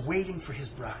bridegroom 面 is。waiting for his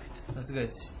bride,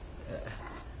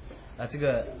 那这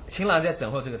个新郎在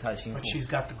等候这个他的新妇 but，she's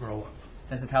got to grow up.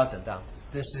 但是他要长大，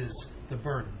 This is the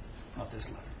burden of this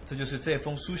letter. 这就是这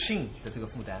封书信的这个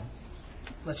负担。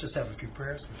 Let's just have a few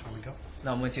prayers before we go.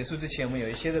 那我们结束之前，我们有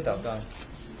一些的祷告。